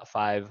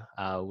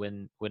 5.5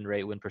 win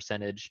rate, win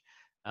percentage.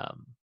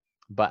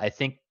 But I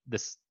think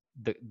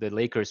the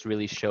Lakers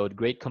really showed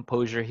great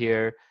composure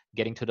here.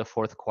 Getting to the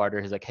fourth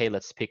quarter, he's like, hey,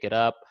 let's pick it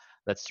up.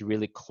 Let's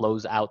really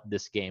close out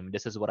this game.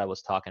 This is what I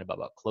was talking about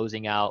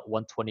closing out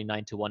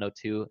 129 to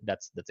 102.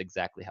 That's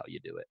exactly how you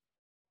do it.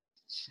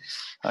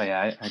 Oh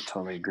yeah, I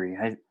totally agree.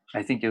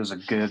 I think it was a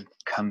good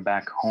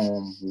comeback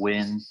home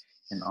win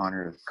in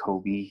honor of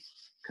Kobe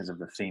because of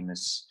the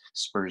famous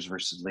Spurs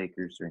versus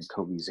Lakers during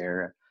Kobe's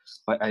era.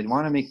 But I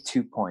want to make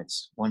 2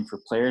 points: one for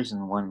players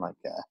and one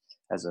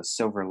as a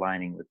silver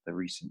lining with the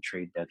recent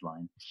trade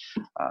deadline.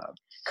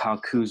 Kyle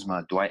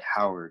Kuzma, Dwight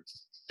Howard,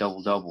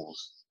 double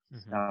doubles.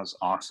 Mm-hmm. That was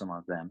awesome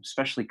of them,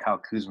 especially Kyle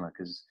Kuzma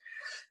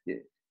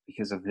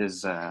because of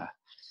his the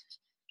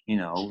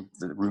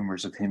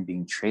rumors of him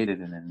being traded,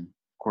 and then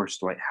of course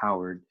Dwight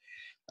Howard.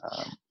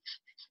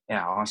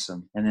 Yeah,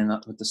 awesome. And then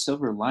with the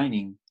silver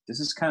lining, this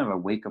is kind of a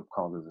wake up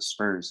call to the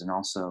Spurs, and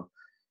also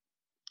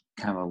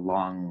kind of a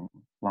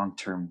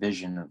long-term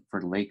vision for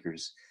the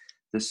Lakers.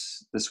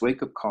 This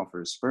wake up call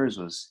for the Spurs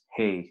was,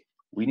 hey,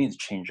 we need to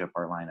change up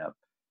our lineup,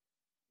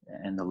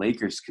 and the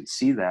Lakers could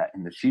see that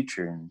in the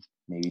future and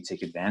maybe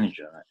take advantage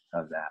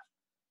of that.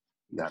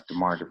 You got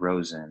DeMar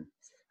DeRozan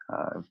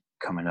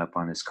coming up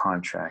on his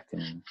contract,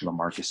 and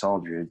LaMarcus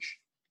Aldridge.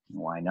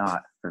 Why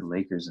not for the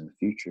Lakers in the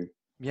future?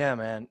 Yeah,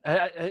 man.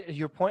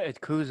 Your point at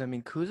Kuz, I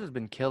mean, Kuz has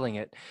been killing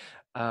it.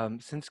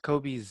 Since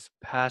Kobe's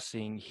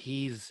passing,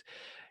 he's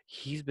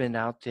been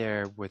out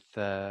there with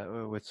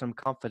some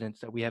confidence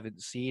that we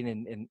haven't seen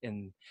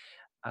in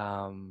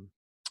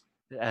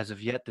as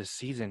of yet this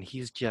season.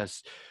 He's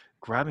just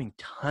grabbing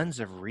tons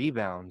of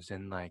rebounds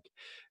and like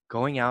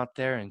going out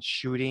there and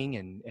shooting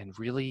and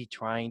really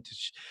trying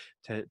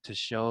to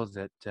show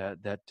that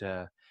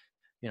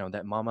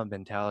that mama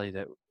mentality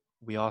that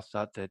we all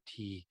thought that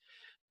he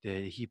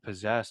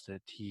possessed,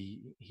 that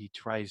he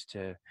tries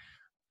to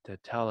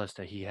tell us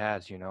that he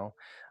has.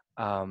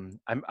 I'm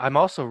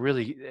also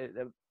really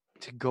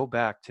to go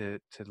back to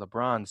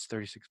LeBron's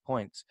 36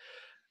 points.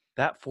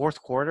 That fourth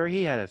quarter,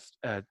 he had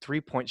a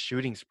 3-point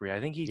shooting spree.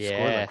 I think he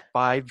scored like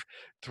 5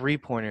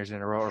 3-pointers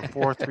in a row, or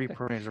 4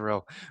 3-pointers in a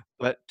row.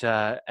 But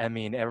I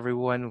mean,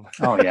 everyone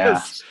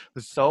was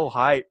so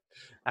hyped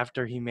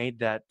after he made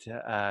that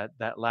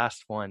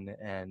last one,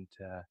 and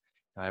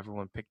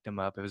everyone picked him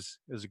up. It was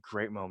a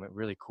great moment,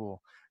 really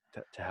cool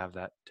to have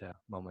that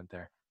moment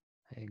there.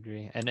 I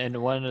agree.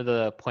 And one of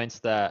the points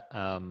that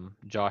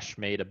Josh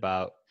made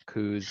about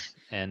Kuz,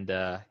 and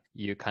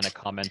you kind of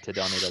commented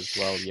on it as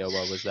well,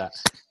 Yoa, was that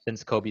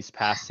since Kobe's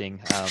passing,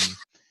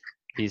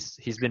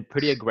 he's been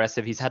pretty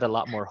aggressive. He's had a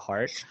lot more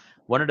heart.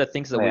 One of the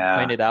things that we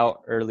pointed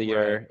out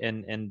earlier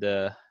in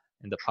the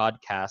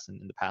podcast and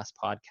in the past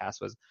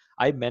podcast was,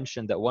 I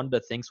mentioned that one of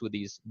the things with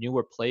these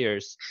newer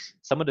players,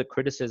 some of the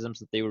criticisms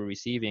that they were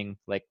receiving,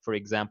 like for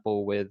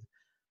example with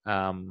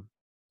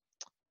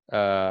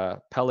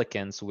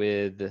Pelicans,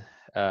 with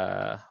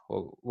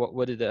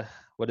what did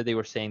they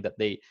were saying, that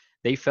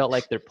they felt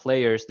like their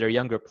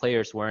younger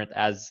players weren't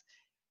as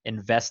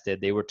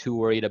invested. They were too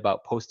worried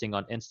about posting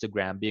on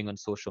Instagram, being on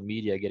social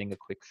media, getting a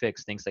quick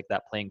fix, things like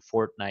that, playing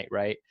Fortnite,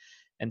 right?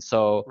 And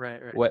so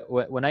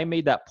when I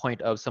made that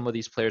point of some of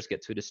these players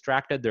get too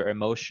distracted, their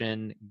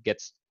emotion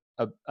gets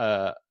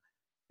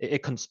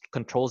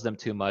controls them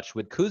too much.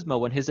 With Kuzma,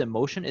 when his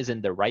emotion is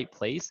in the right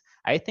place,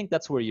 I think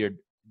that's what you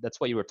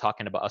were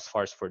talking about as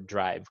far as for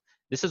drive.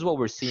 This is what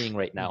we're seeing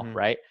right now,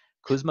 right?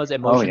 Kuzma's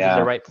emotions in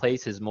the right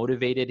place. He's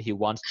motivated. He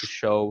wants to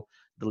show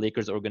the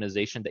Lakers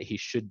organization that he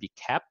should be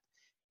kept,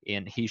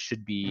 and he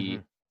should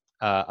be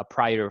a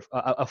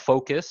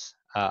focus,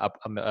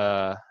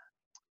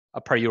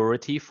 a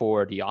priority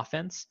for the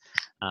offense,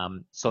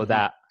 so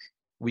that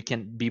we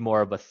can be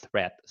more of a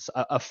threat,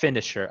 a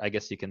finisher, I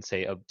guess you can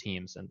say, of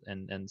teams,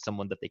 and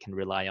someone that they can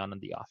rely on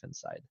the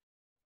offense side.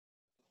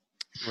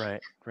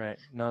 Right.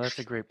 No, that's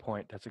a great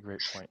point.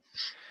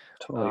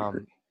 Totally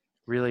agree.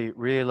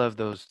 Really love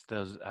those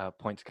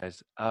points,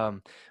 guys.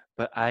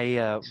 But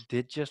I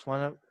did just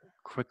want to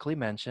quickly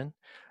mention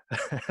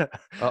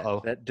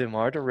that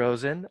DeMar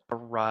DeRozan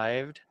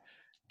arrived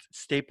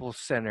Staples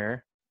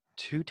Center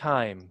 2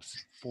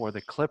 times for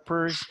the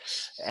Clippers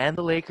and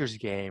the Lakers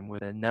game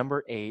with a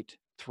number 8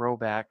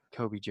 throwback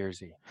Kobe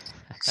jersey.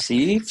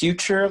 See,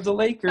 future of the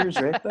Lakers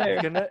right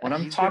there. What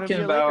I'm talking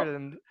about.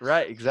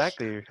 Right,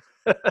 exactly.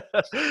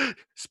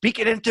 Speak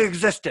it into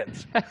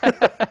existence.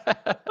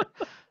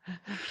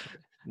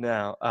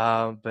 No,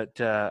 but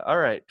all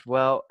right.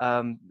 Well,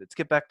 let's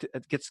get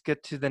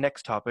to the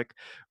next topic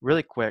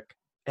really quick.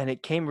 And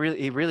it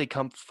really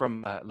comes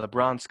from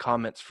LeBron's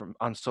comments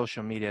on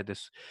social media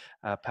this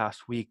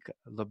past week.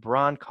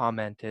 LeBron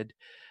commented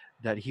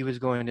that he was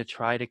going to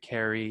try to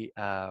carry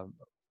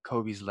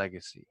Kobe's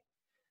legacy.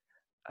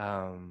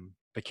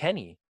 But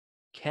can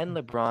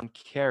LeBron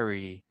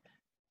carry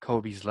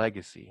Kobe's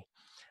legacy?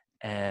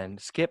 And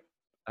Skip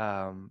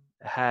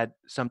had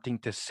something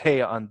to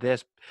say on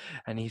this,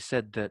 and he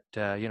said that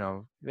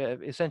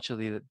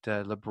essentially that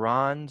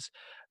LeBron's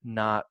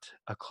not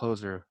a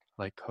closer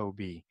like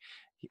Kobe.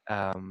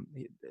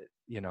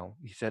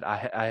 he said,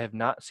 I have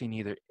not seen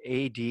either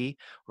AD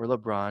or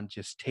LeBron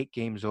just take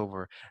games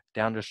over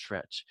down the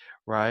stretch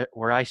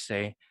where I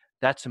say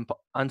that's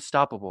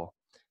unstoppable.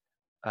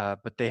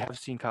 But they have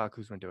seen Kyle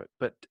Kuzma do it.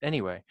 But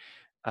anyway,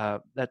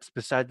 that's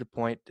beside the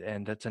point,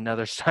 and that's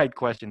another side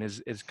question: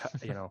 is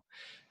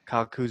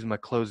Kyle Kuzma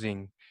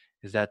closing?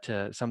 Is that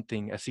a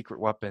secret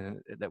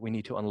weapon that we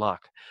need to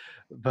unlock?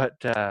 But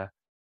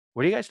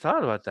what do you guys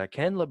thought about that?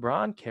 Can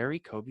LeBron carry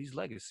Kobe's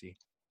legacy?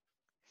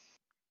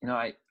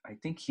 I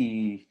think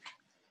he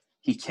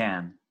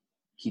can.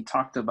 He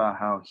talked about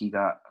how he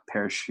got a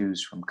pair of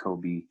shoes from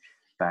Kobe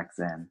back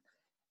then,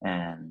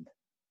 and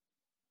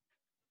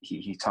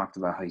he talked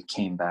about how he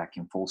came back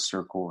in full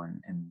circle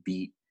and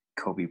beat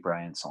Kobe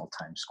Bryant's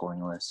all-time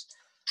scoring list.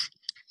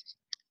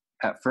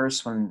 At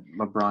first, when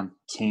LeBron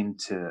came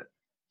to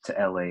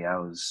LA, I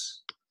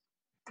was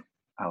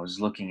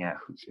looking at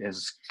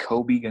is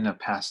Kobe gonna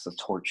pass the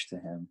torch to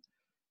him,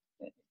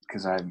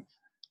 because I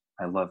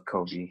love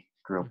Kobe,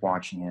 grew up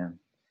watching him.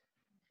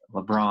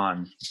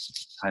 LeBron,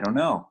 I don't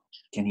know,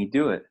 can he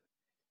do it?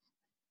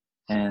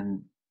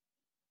 And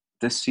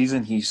this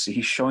season, he's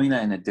showing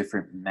that in a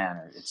different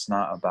manner. It's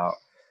not about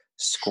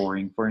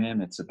scoring for him.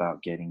 It's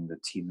about getting the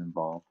team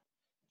involved,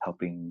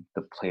 helping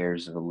the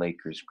players of the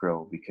Lakers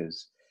grow,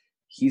 because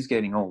he's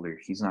getting older.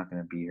 He's not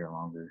going to be here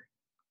longer.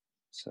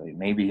 So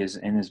maybe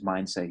in his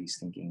mindset, he's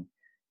thinking,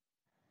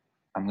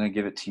 I'm going to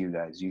give it to you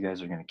guys. You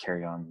guys are going to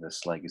carry on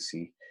this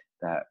legacy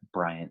that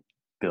Bryant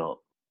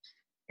built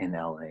in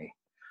LA.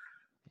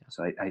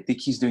 So I think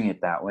he's doing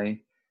it that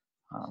way.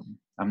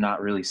 I'm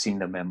not really seeing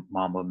the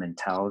Mamba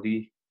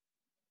mentality,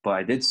 but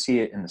I did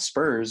see it in the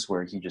Spurs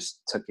where he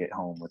just took it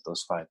home with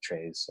those 5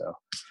 trays. So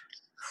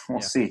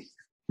we'll see.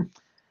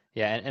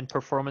 Yeah, and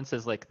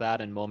performances like that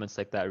and moments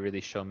like that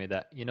really show me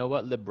that, you know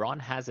what,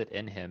 LeBron has it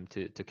in him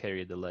to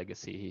carry the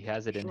legacy. He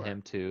has it in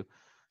him to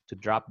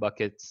drop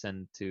buckets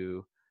and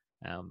to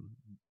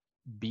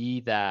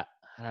be that.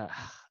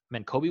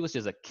 Man, Kobe was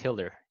just a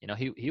killer.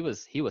 He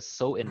was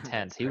so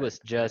intense. He was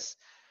just.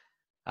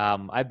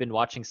 I've been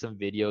watching some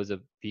videos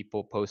of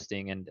people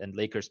posting and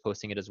Lakers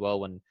posting it as well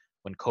when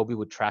Kobe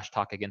would trash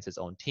talk against his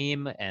own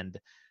team and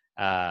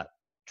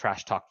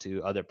trash talk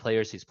to other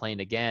players he's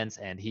playing against,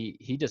 and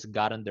he just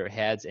got in their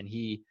heads, and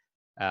he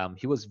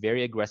was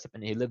very aggressive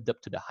and he lived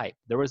up to the hype.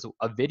 There was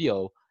a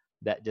video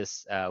that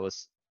just I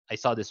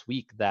saw this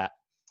week that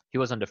he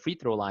was on the free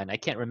throw line. I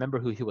can't remember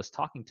who he was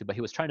talking to, but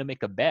he was trying to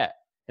make a bet.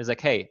 He's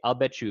like, hey, I'll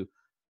bet you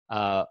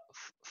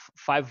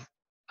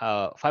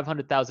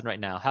 500,000 right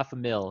now,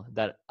 $500,000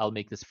 that I'll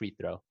make this free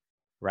throw,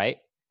 right?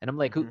 And I'm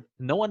like,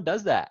 no one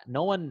does that.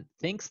 No one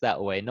thinks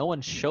that way. No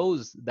one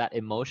shows that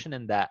emotion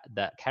and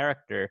that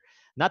character.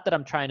 Not that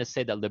I'm trying to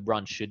say that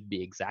LeBron should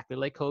be exactly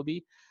like Kobe,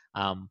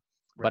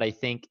 but I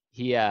think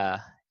he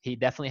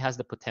definitely has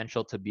the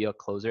potential to be a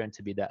closer and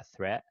to be that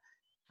threat.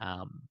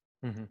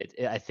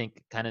 I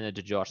think, kind of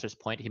to Josh's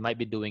point, he might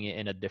be doing it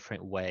in a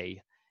different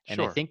way,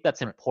 and I think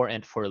that's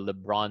important for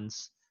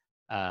LeBron's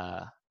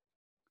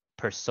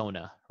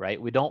persona,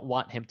 right? We don't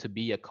want him to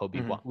be a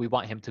Kobe. We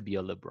want him to be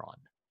a LeBron.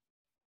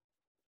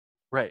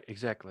 Right,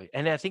 exactly.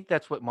 And I think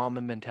that's what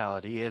Mamba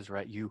mentality is,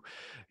 right? You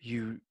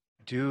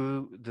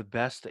do the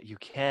best that you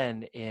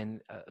can in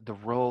the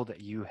role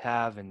that you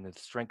have and the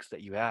strengths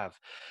that you have.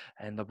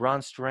 And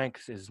LeBron's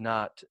strength is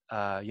not,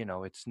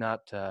 it's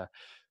not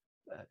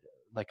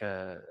like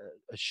a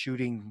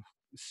shooting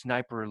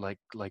sniper like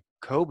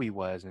Kobe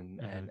was,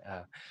 and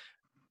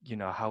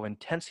how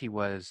intense he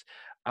was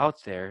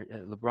out there.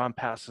 LeBron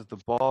passes the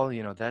ball,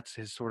 that's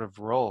his sort of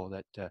role,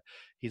 that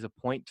he's a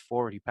point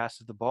forward. He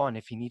passes the ball, and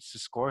if he needs to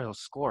score, he'll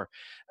score.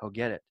 He'll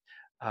get it.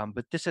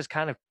 But this has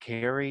kind of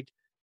carried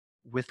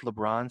with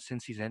LeBron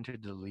since he's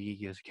entered the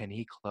league. Can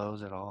he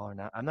close at all or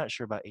not? I'm not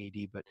sure about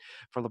AD, but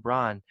for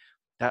LeBron,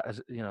 that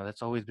is,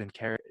 that's always been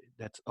carried.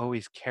 That's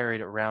always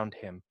carried around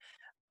him.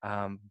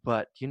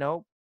 But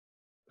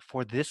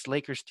for this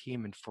Lakers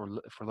team and for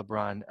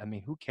LeBron, I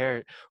mean, who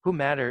cares? Who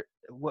matter?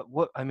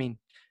 What? I mean,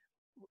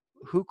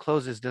 who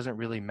closes doesn't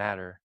really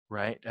matter,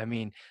 right? I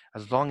mean,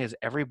 as long as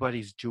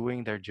everybody's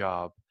doing their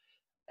job,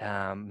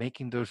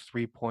 making those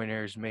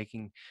 3-pointers,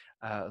 making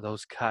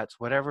those cuts,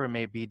 whatever it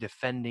may be,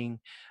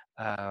 defending,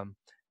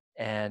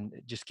 and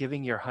just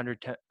giving your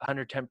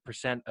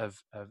 110%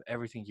 of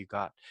everything you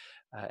got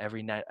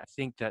every night. I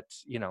think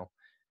that's, who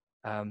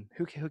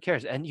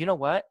cares? And you know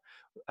what?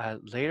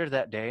 Later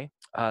that day,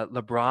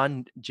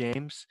 LeBron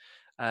James,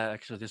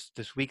 actually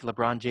this week,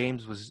 LeBron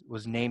James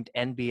was named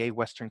NBA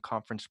Western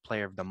Conference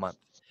Player of the Month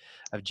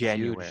of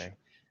January. Huge.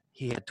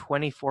 He had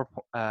 24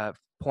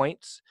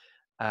 points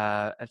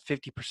at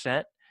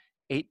 50%,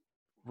 8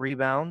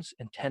 rebounds,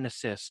 and 10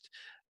 assists.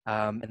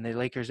 And the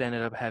Lakers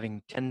ended up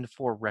having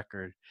 10-4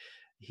 record.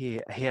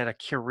 He had a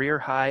career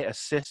high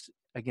assist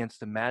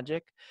against the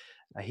Magic.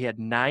 He had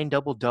 9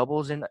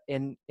 double-doubles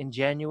in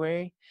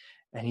January,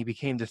 and he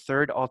became the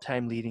 3rd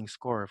all-time leading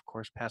scorer, of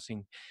course,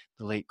 passing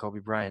the late Kobe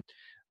Bryant.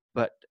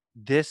 But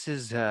this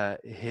is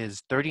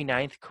his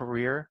 39th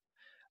career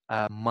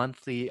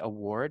monthly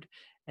award.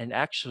 And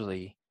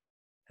actually,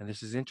 and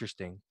this is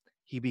interesting,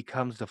 he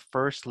becomes the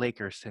first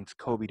Laker since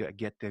Kobe to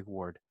get the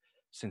award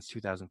since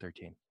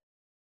 2013.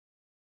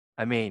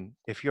 I mean,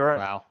 if you're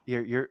Wow.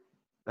 you're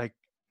like,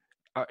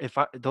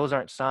 those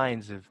aren't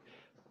signs of,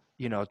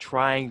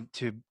 trying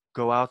to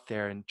go out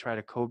there and try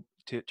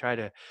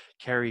to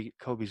carry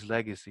Kobe's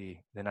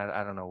legacy, then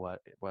I don't know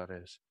what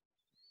is.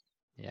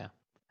 Yeah,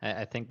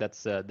 I think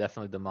that's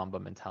definitely the Mamba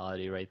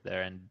mentality right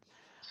there, and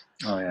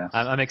Oh yeah.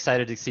 I'm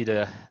excited to see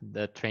the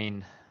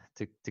train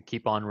to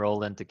keep on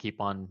rolling, to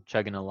keep on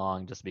chugging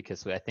along, just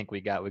because I think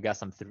we got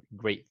some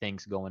great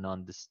things going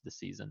on this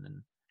season,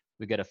 and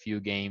we got a few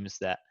games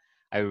that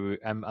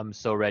I'm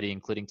so ready,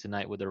 including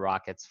tonight with the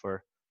Rockets,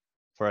 for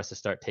us to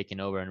start taking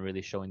over and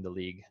really showing the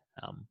league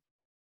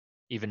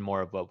even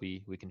more of what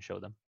we can show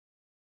them.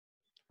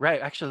 Right.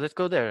 Actually, let's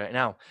go there right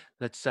now.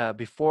 Let's we're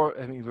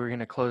going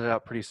to close it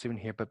out pretty soon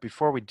here, but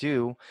before we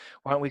do,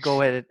 why don't we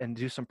go ahead and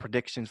do some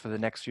predictions for the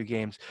next few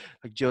games?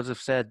 Like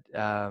Joseph said,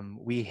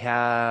 we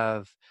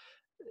have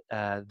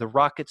the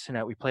Rockets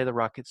tonight. We play the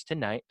Rockets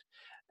tonight.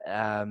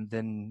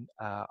 Then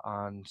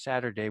on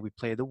Saturday we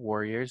play the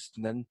Warriors,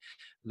 and then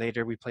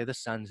later we play the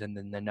Suns, and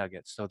then the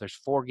Nuggets. So there's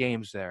 4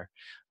 games there.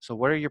 So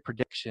what are your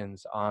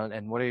predictions on,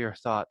 and what are your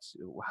thoughts?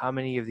 How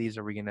many of these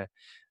are we going to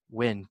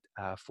win?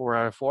 4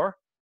 out of 4?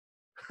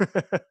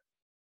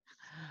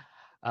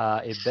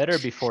 It better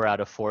be 4 out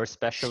of 4,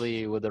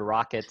 especially with the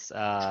Rockets.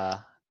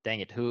 Dang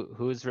it,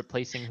 who's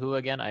replacing who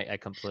again? I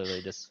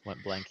completely just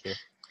went blank here.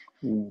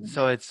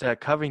 So it's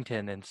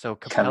Covington, and so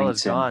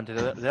Capella's gone.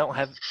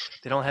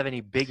 They don't have any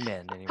big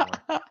men anymore.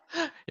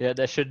 Yeah,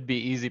 that should be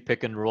easy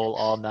pick and roll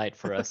all night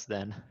for us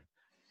then.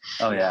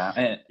 Oh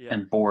yeah,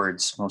 and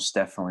boards most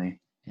definitely.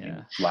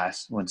 Yeah.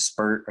 When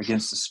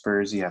against the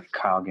Spurs, you have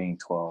Kyle getting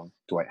 12,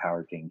 Dwight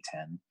Howard getting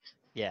 10.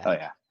 Yeah. Oh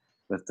yeah,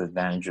 with the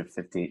advantage of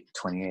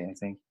 58-28, I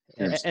think.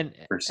 And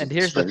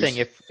here's the thing: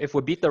 if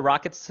we beat the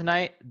Rockets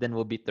tonight, then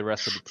we'll beat the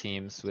rest of the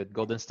teams with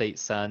Golden State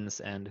Suns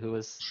and who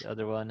was the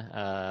other one?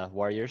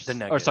 Warriors. The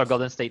Nuggets.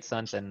 Golden State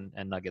Suns and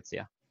Nuggets.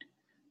 Yeah.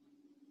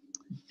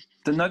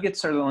 The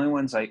Nuggets are the only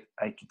ones I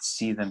could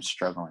see them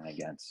struggling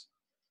against.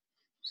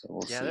 So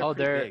we'll see.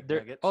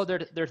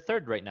 They're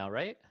third right now,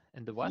 right?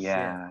 In the West.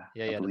 Yeah,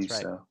 I believe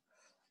that's right. so.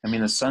 I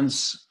mean, the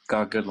Suns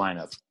got a good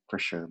lineup for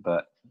sure,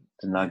 but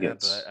the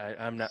Nuggets.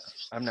 Yeah, but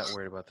I'm not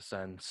worried about the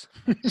Suns.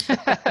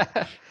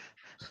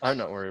 I'm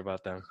not worried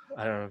about them.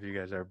 I don't know if you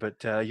guys are,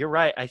 but you're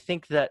right. I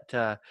think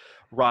that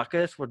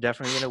Rockets were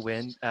definitely going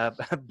to win.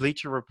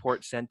 Bleacher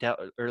Report sent out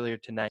earlier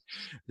tonight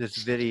this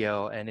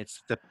video, and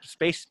it's the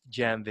Space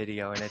Jam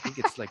video, and I think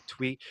it's like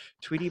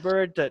Tweety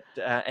Bird that,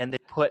 and they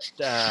put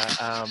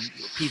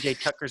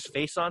PJ Tucker's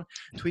face on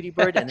Tweety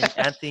Bird, and then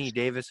Anthony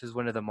Davis is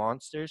one of the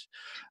monsters.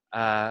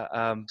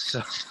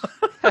 So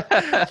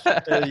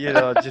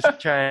just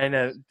trying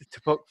to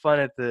poke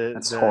fun at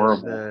That's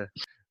horrible.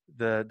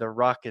 The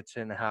Rockets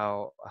and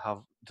how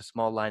the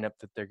small lineup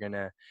that they're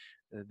gonna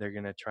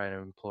try to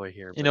employ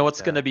here. You know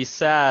what's gonna be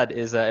sad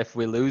is if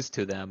we lose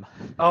to them.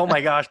 Oh my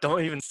gosh!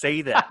 Don't even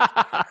say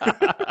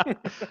that.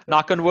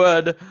 Knock on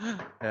wood.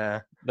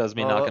 Yeah, does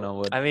mean knocking on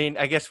wood. I mean,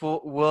 I guess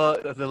we'll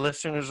the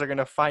listeners are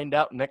gonna find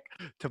out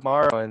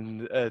tomorrow,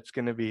 and it's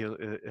gonna be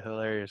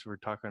hilarious. We're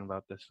talking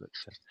about this.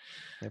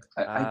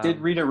 But, I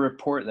did read a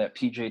report that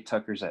PJ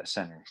Tucker's at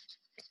center.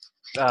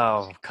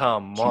 Oh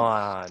come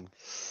on.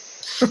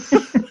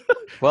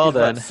 Well He's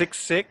then,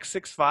 6'6",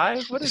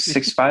 6'5". What is he?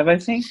 6'5", I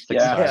think.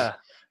 Yeah.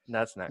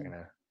 That's not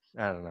gonna.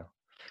 I don't know.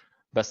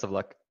 Best of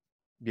luck.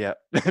 Yeah.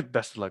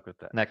 Best of luck with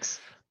that. Next.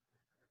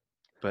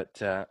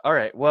 But all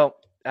right. Well,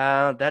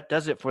 that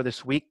does it for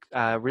this week.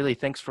 Really,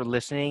 thanks for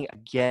listening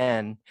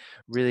again.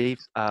 Really,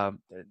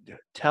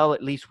 tell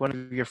at least one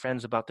of your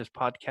friends about this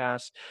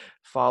podcast.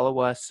 Follow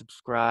us,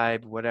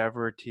 subscribe,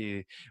 whatever,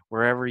 to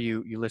wherever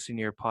you listen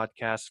to your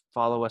podcast.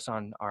 Follow us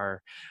on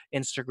our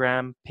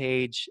Instagram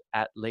page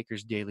at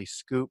Lakers Daily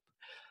Scoop.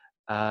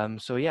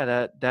 So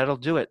yeah, that'll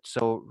do it.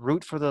 So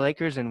root for the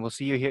Lakers, and we'll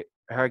see you here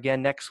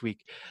again next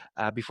week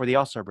before the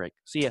All-Star break.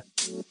 See ya.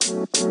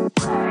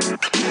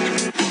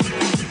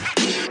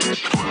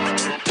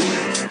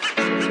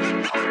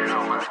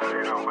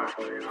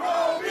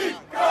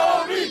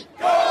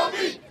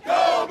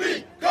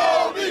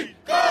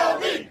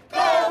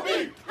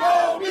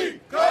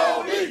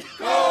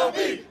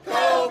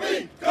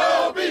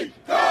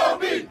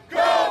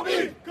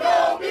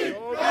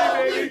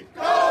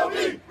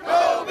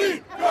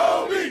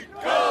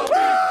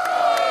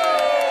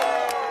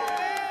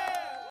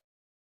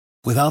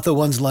 Without the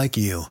ones like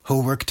you,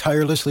 who work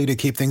tirelessly to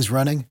keep things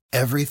running,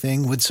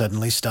 everything would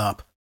suddenly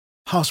stop.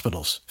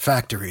 Hospitals,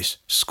 factories,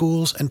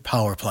 schools, and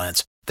power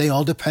plants, they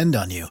all depend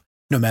on you.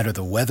 No matter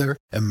the weather,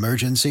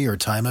 emergency, or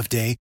time of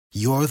day,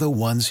 you're the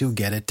ones who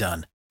get it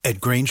done. At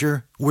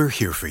Grainger, we're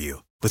here for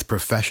you with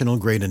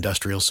professional-grade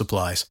industrial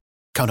supplies.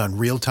 Count on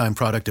real-time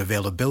product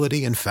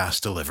availability and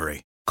fast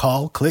delivery.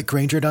 Call, click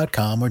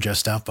Grainger.com, or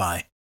just stop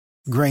by.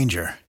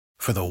 Grainger,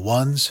 for the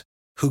ones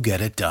who get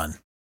it done.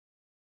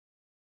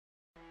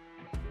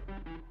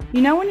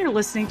 You know when you're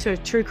listening to a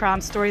true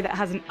crime story that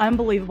has an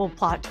unbelievable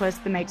plot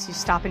twist that makes you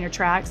stop in your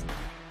tracks?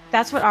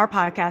 That's what our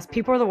podcast,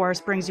 People Are the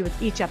Worst, brings you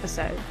with each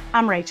episode.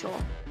 I'm Rachel.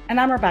 And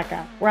I'm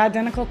Rebecca. We're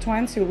identical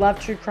twins who love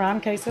true crime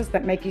cases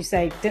that make you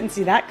say, didn't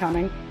see that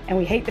coming, and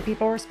we hate the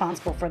people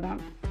responsible for them.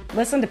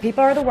 Listen to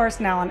People Are the Worst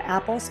now on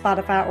Apple,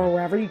 Spotify, or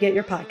wherever you get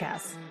your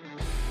podcasts.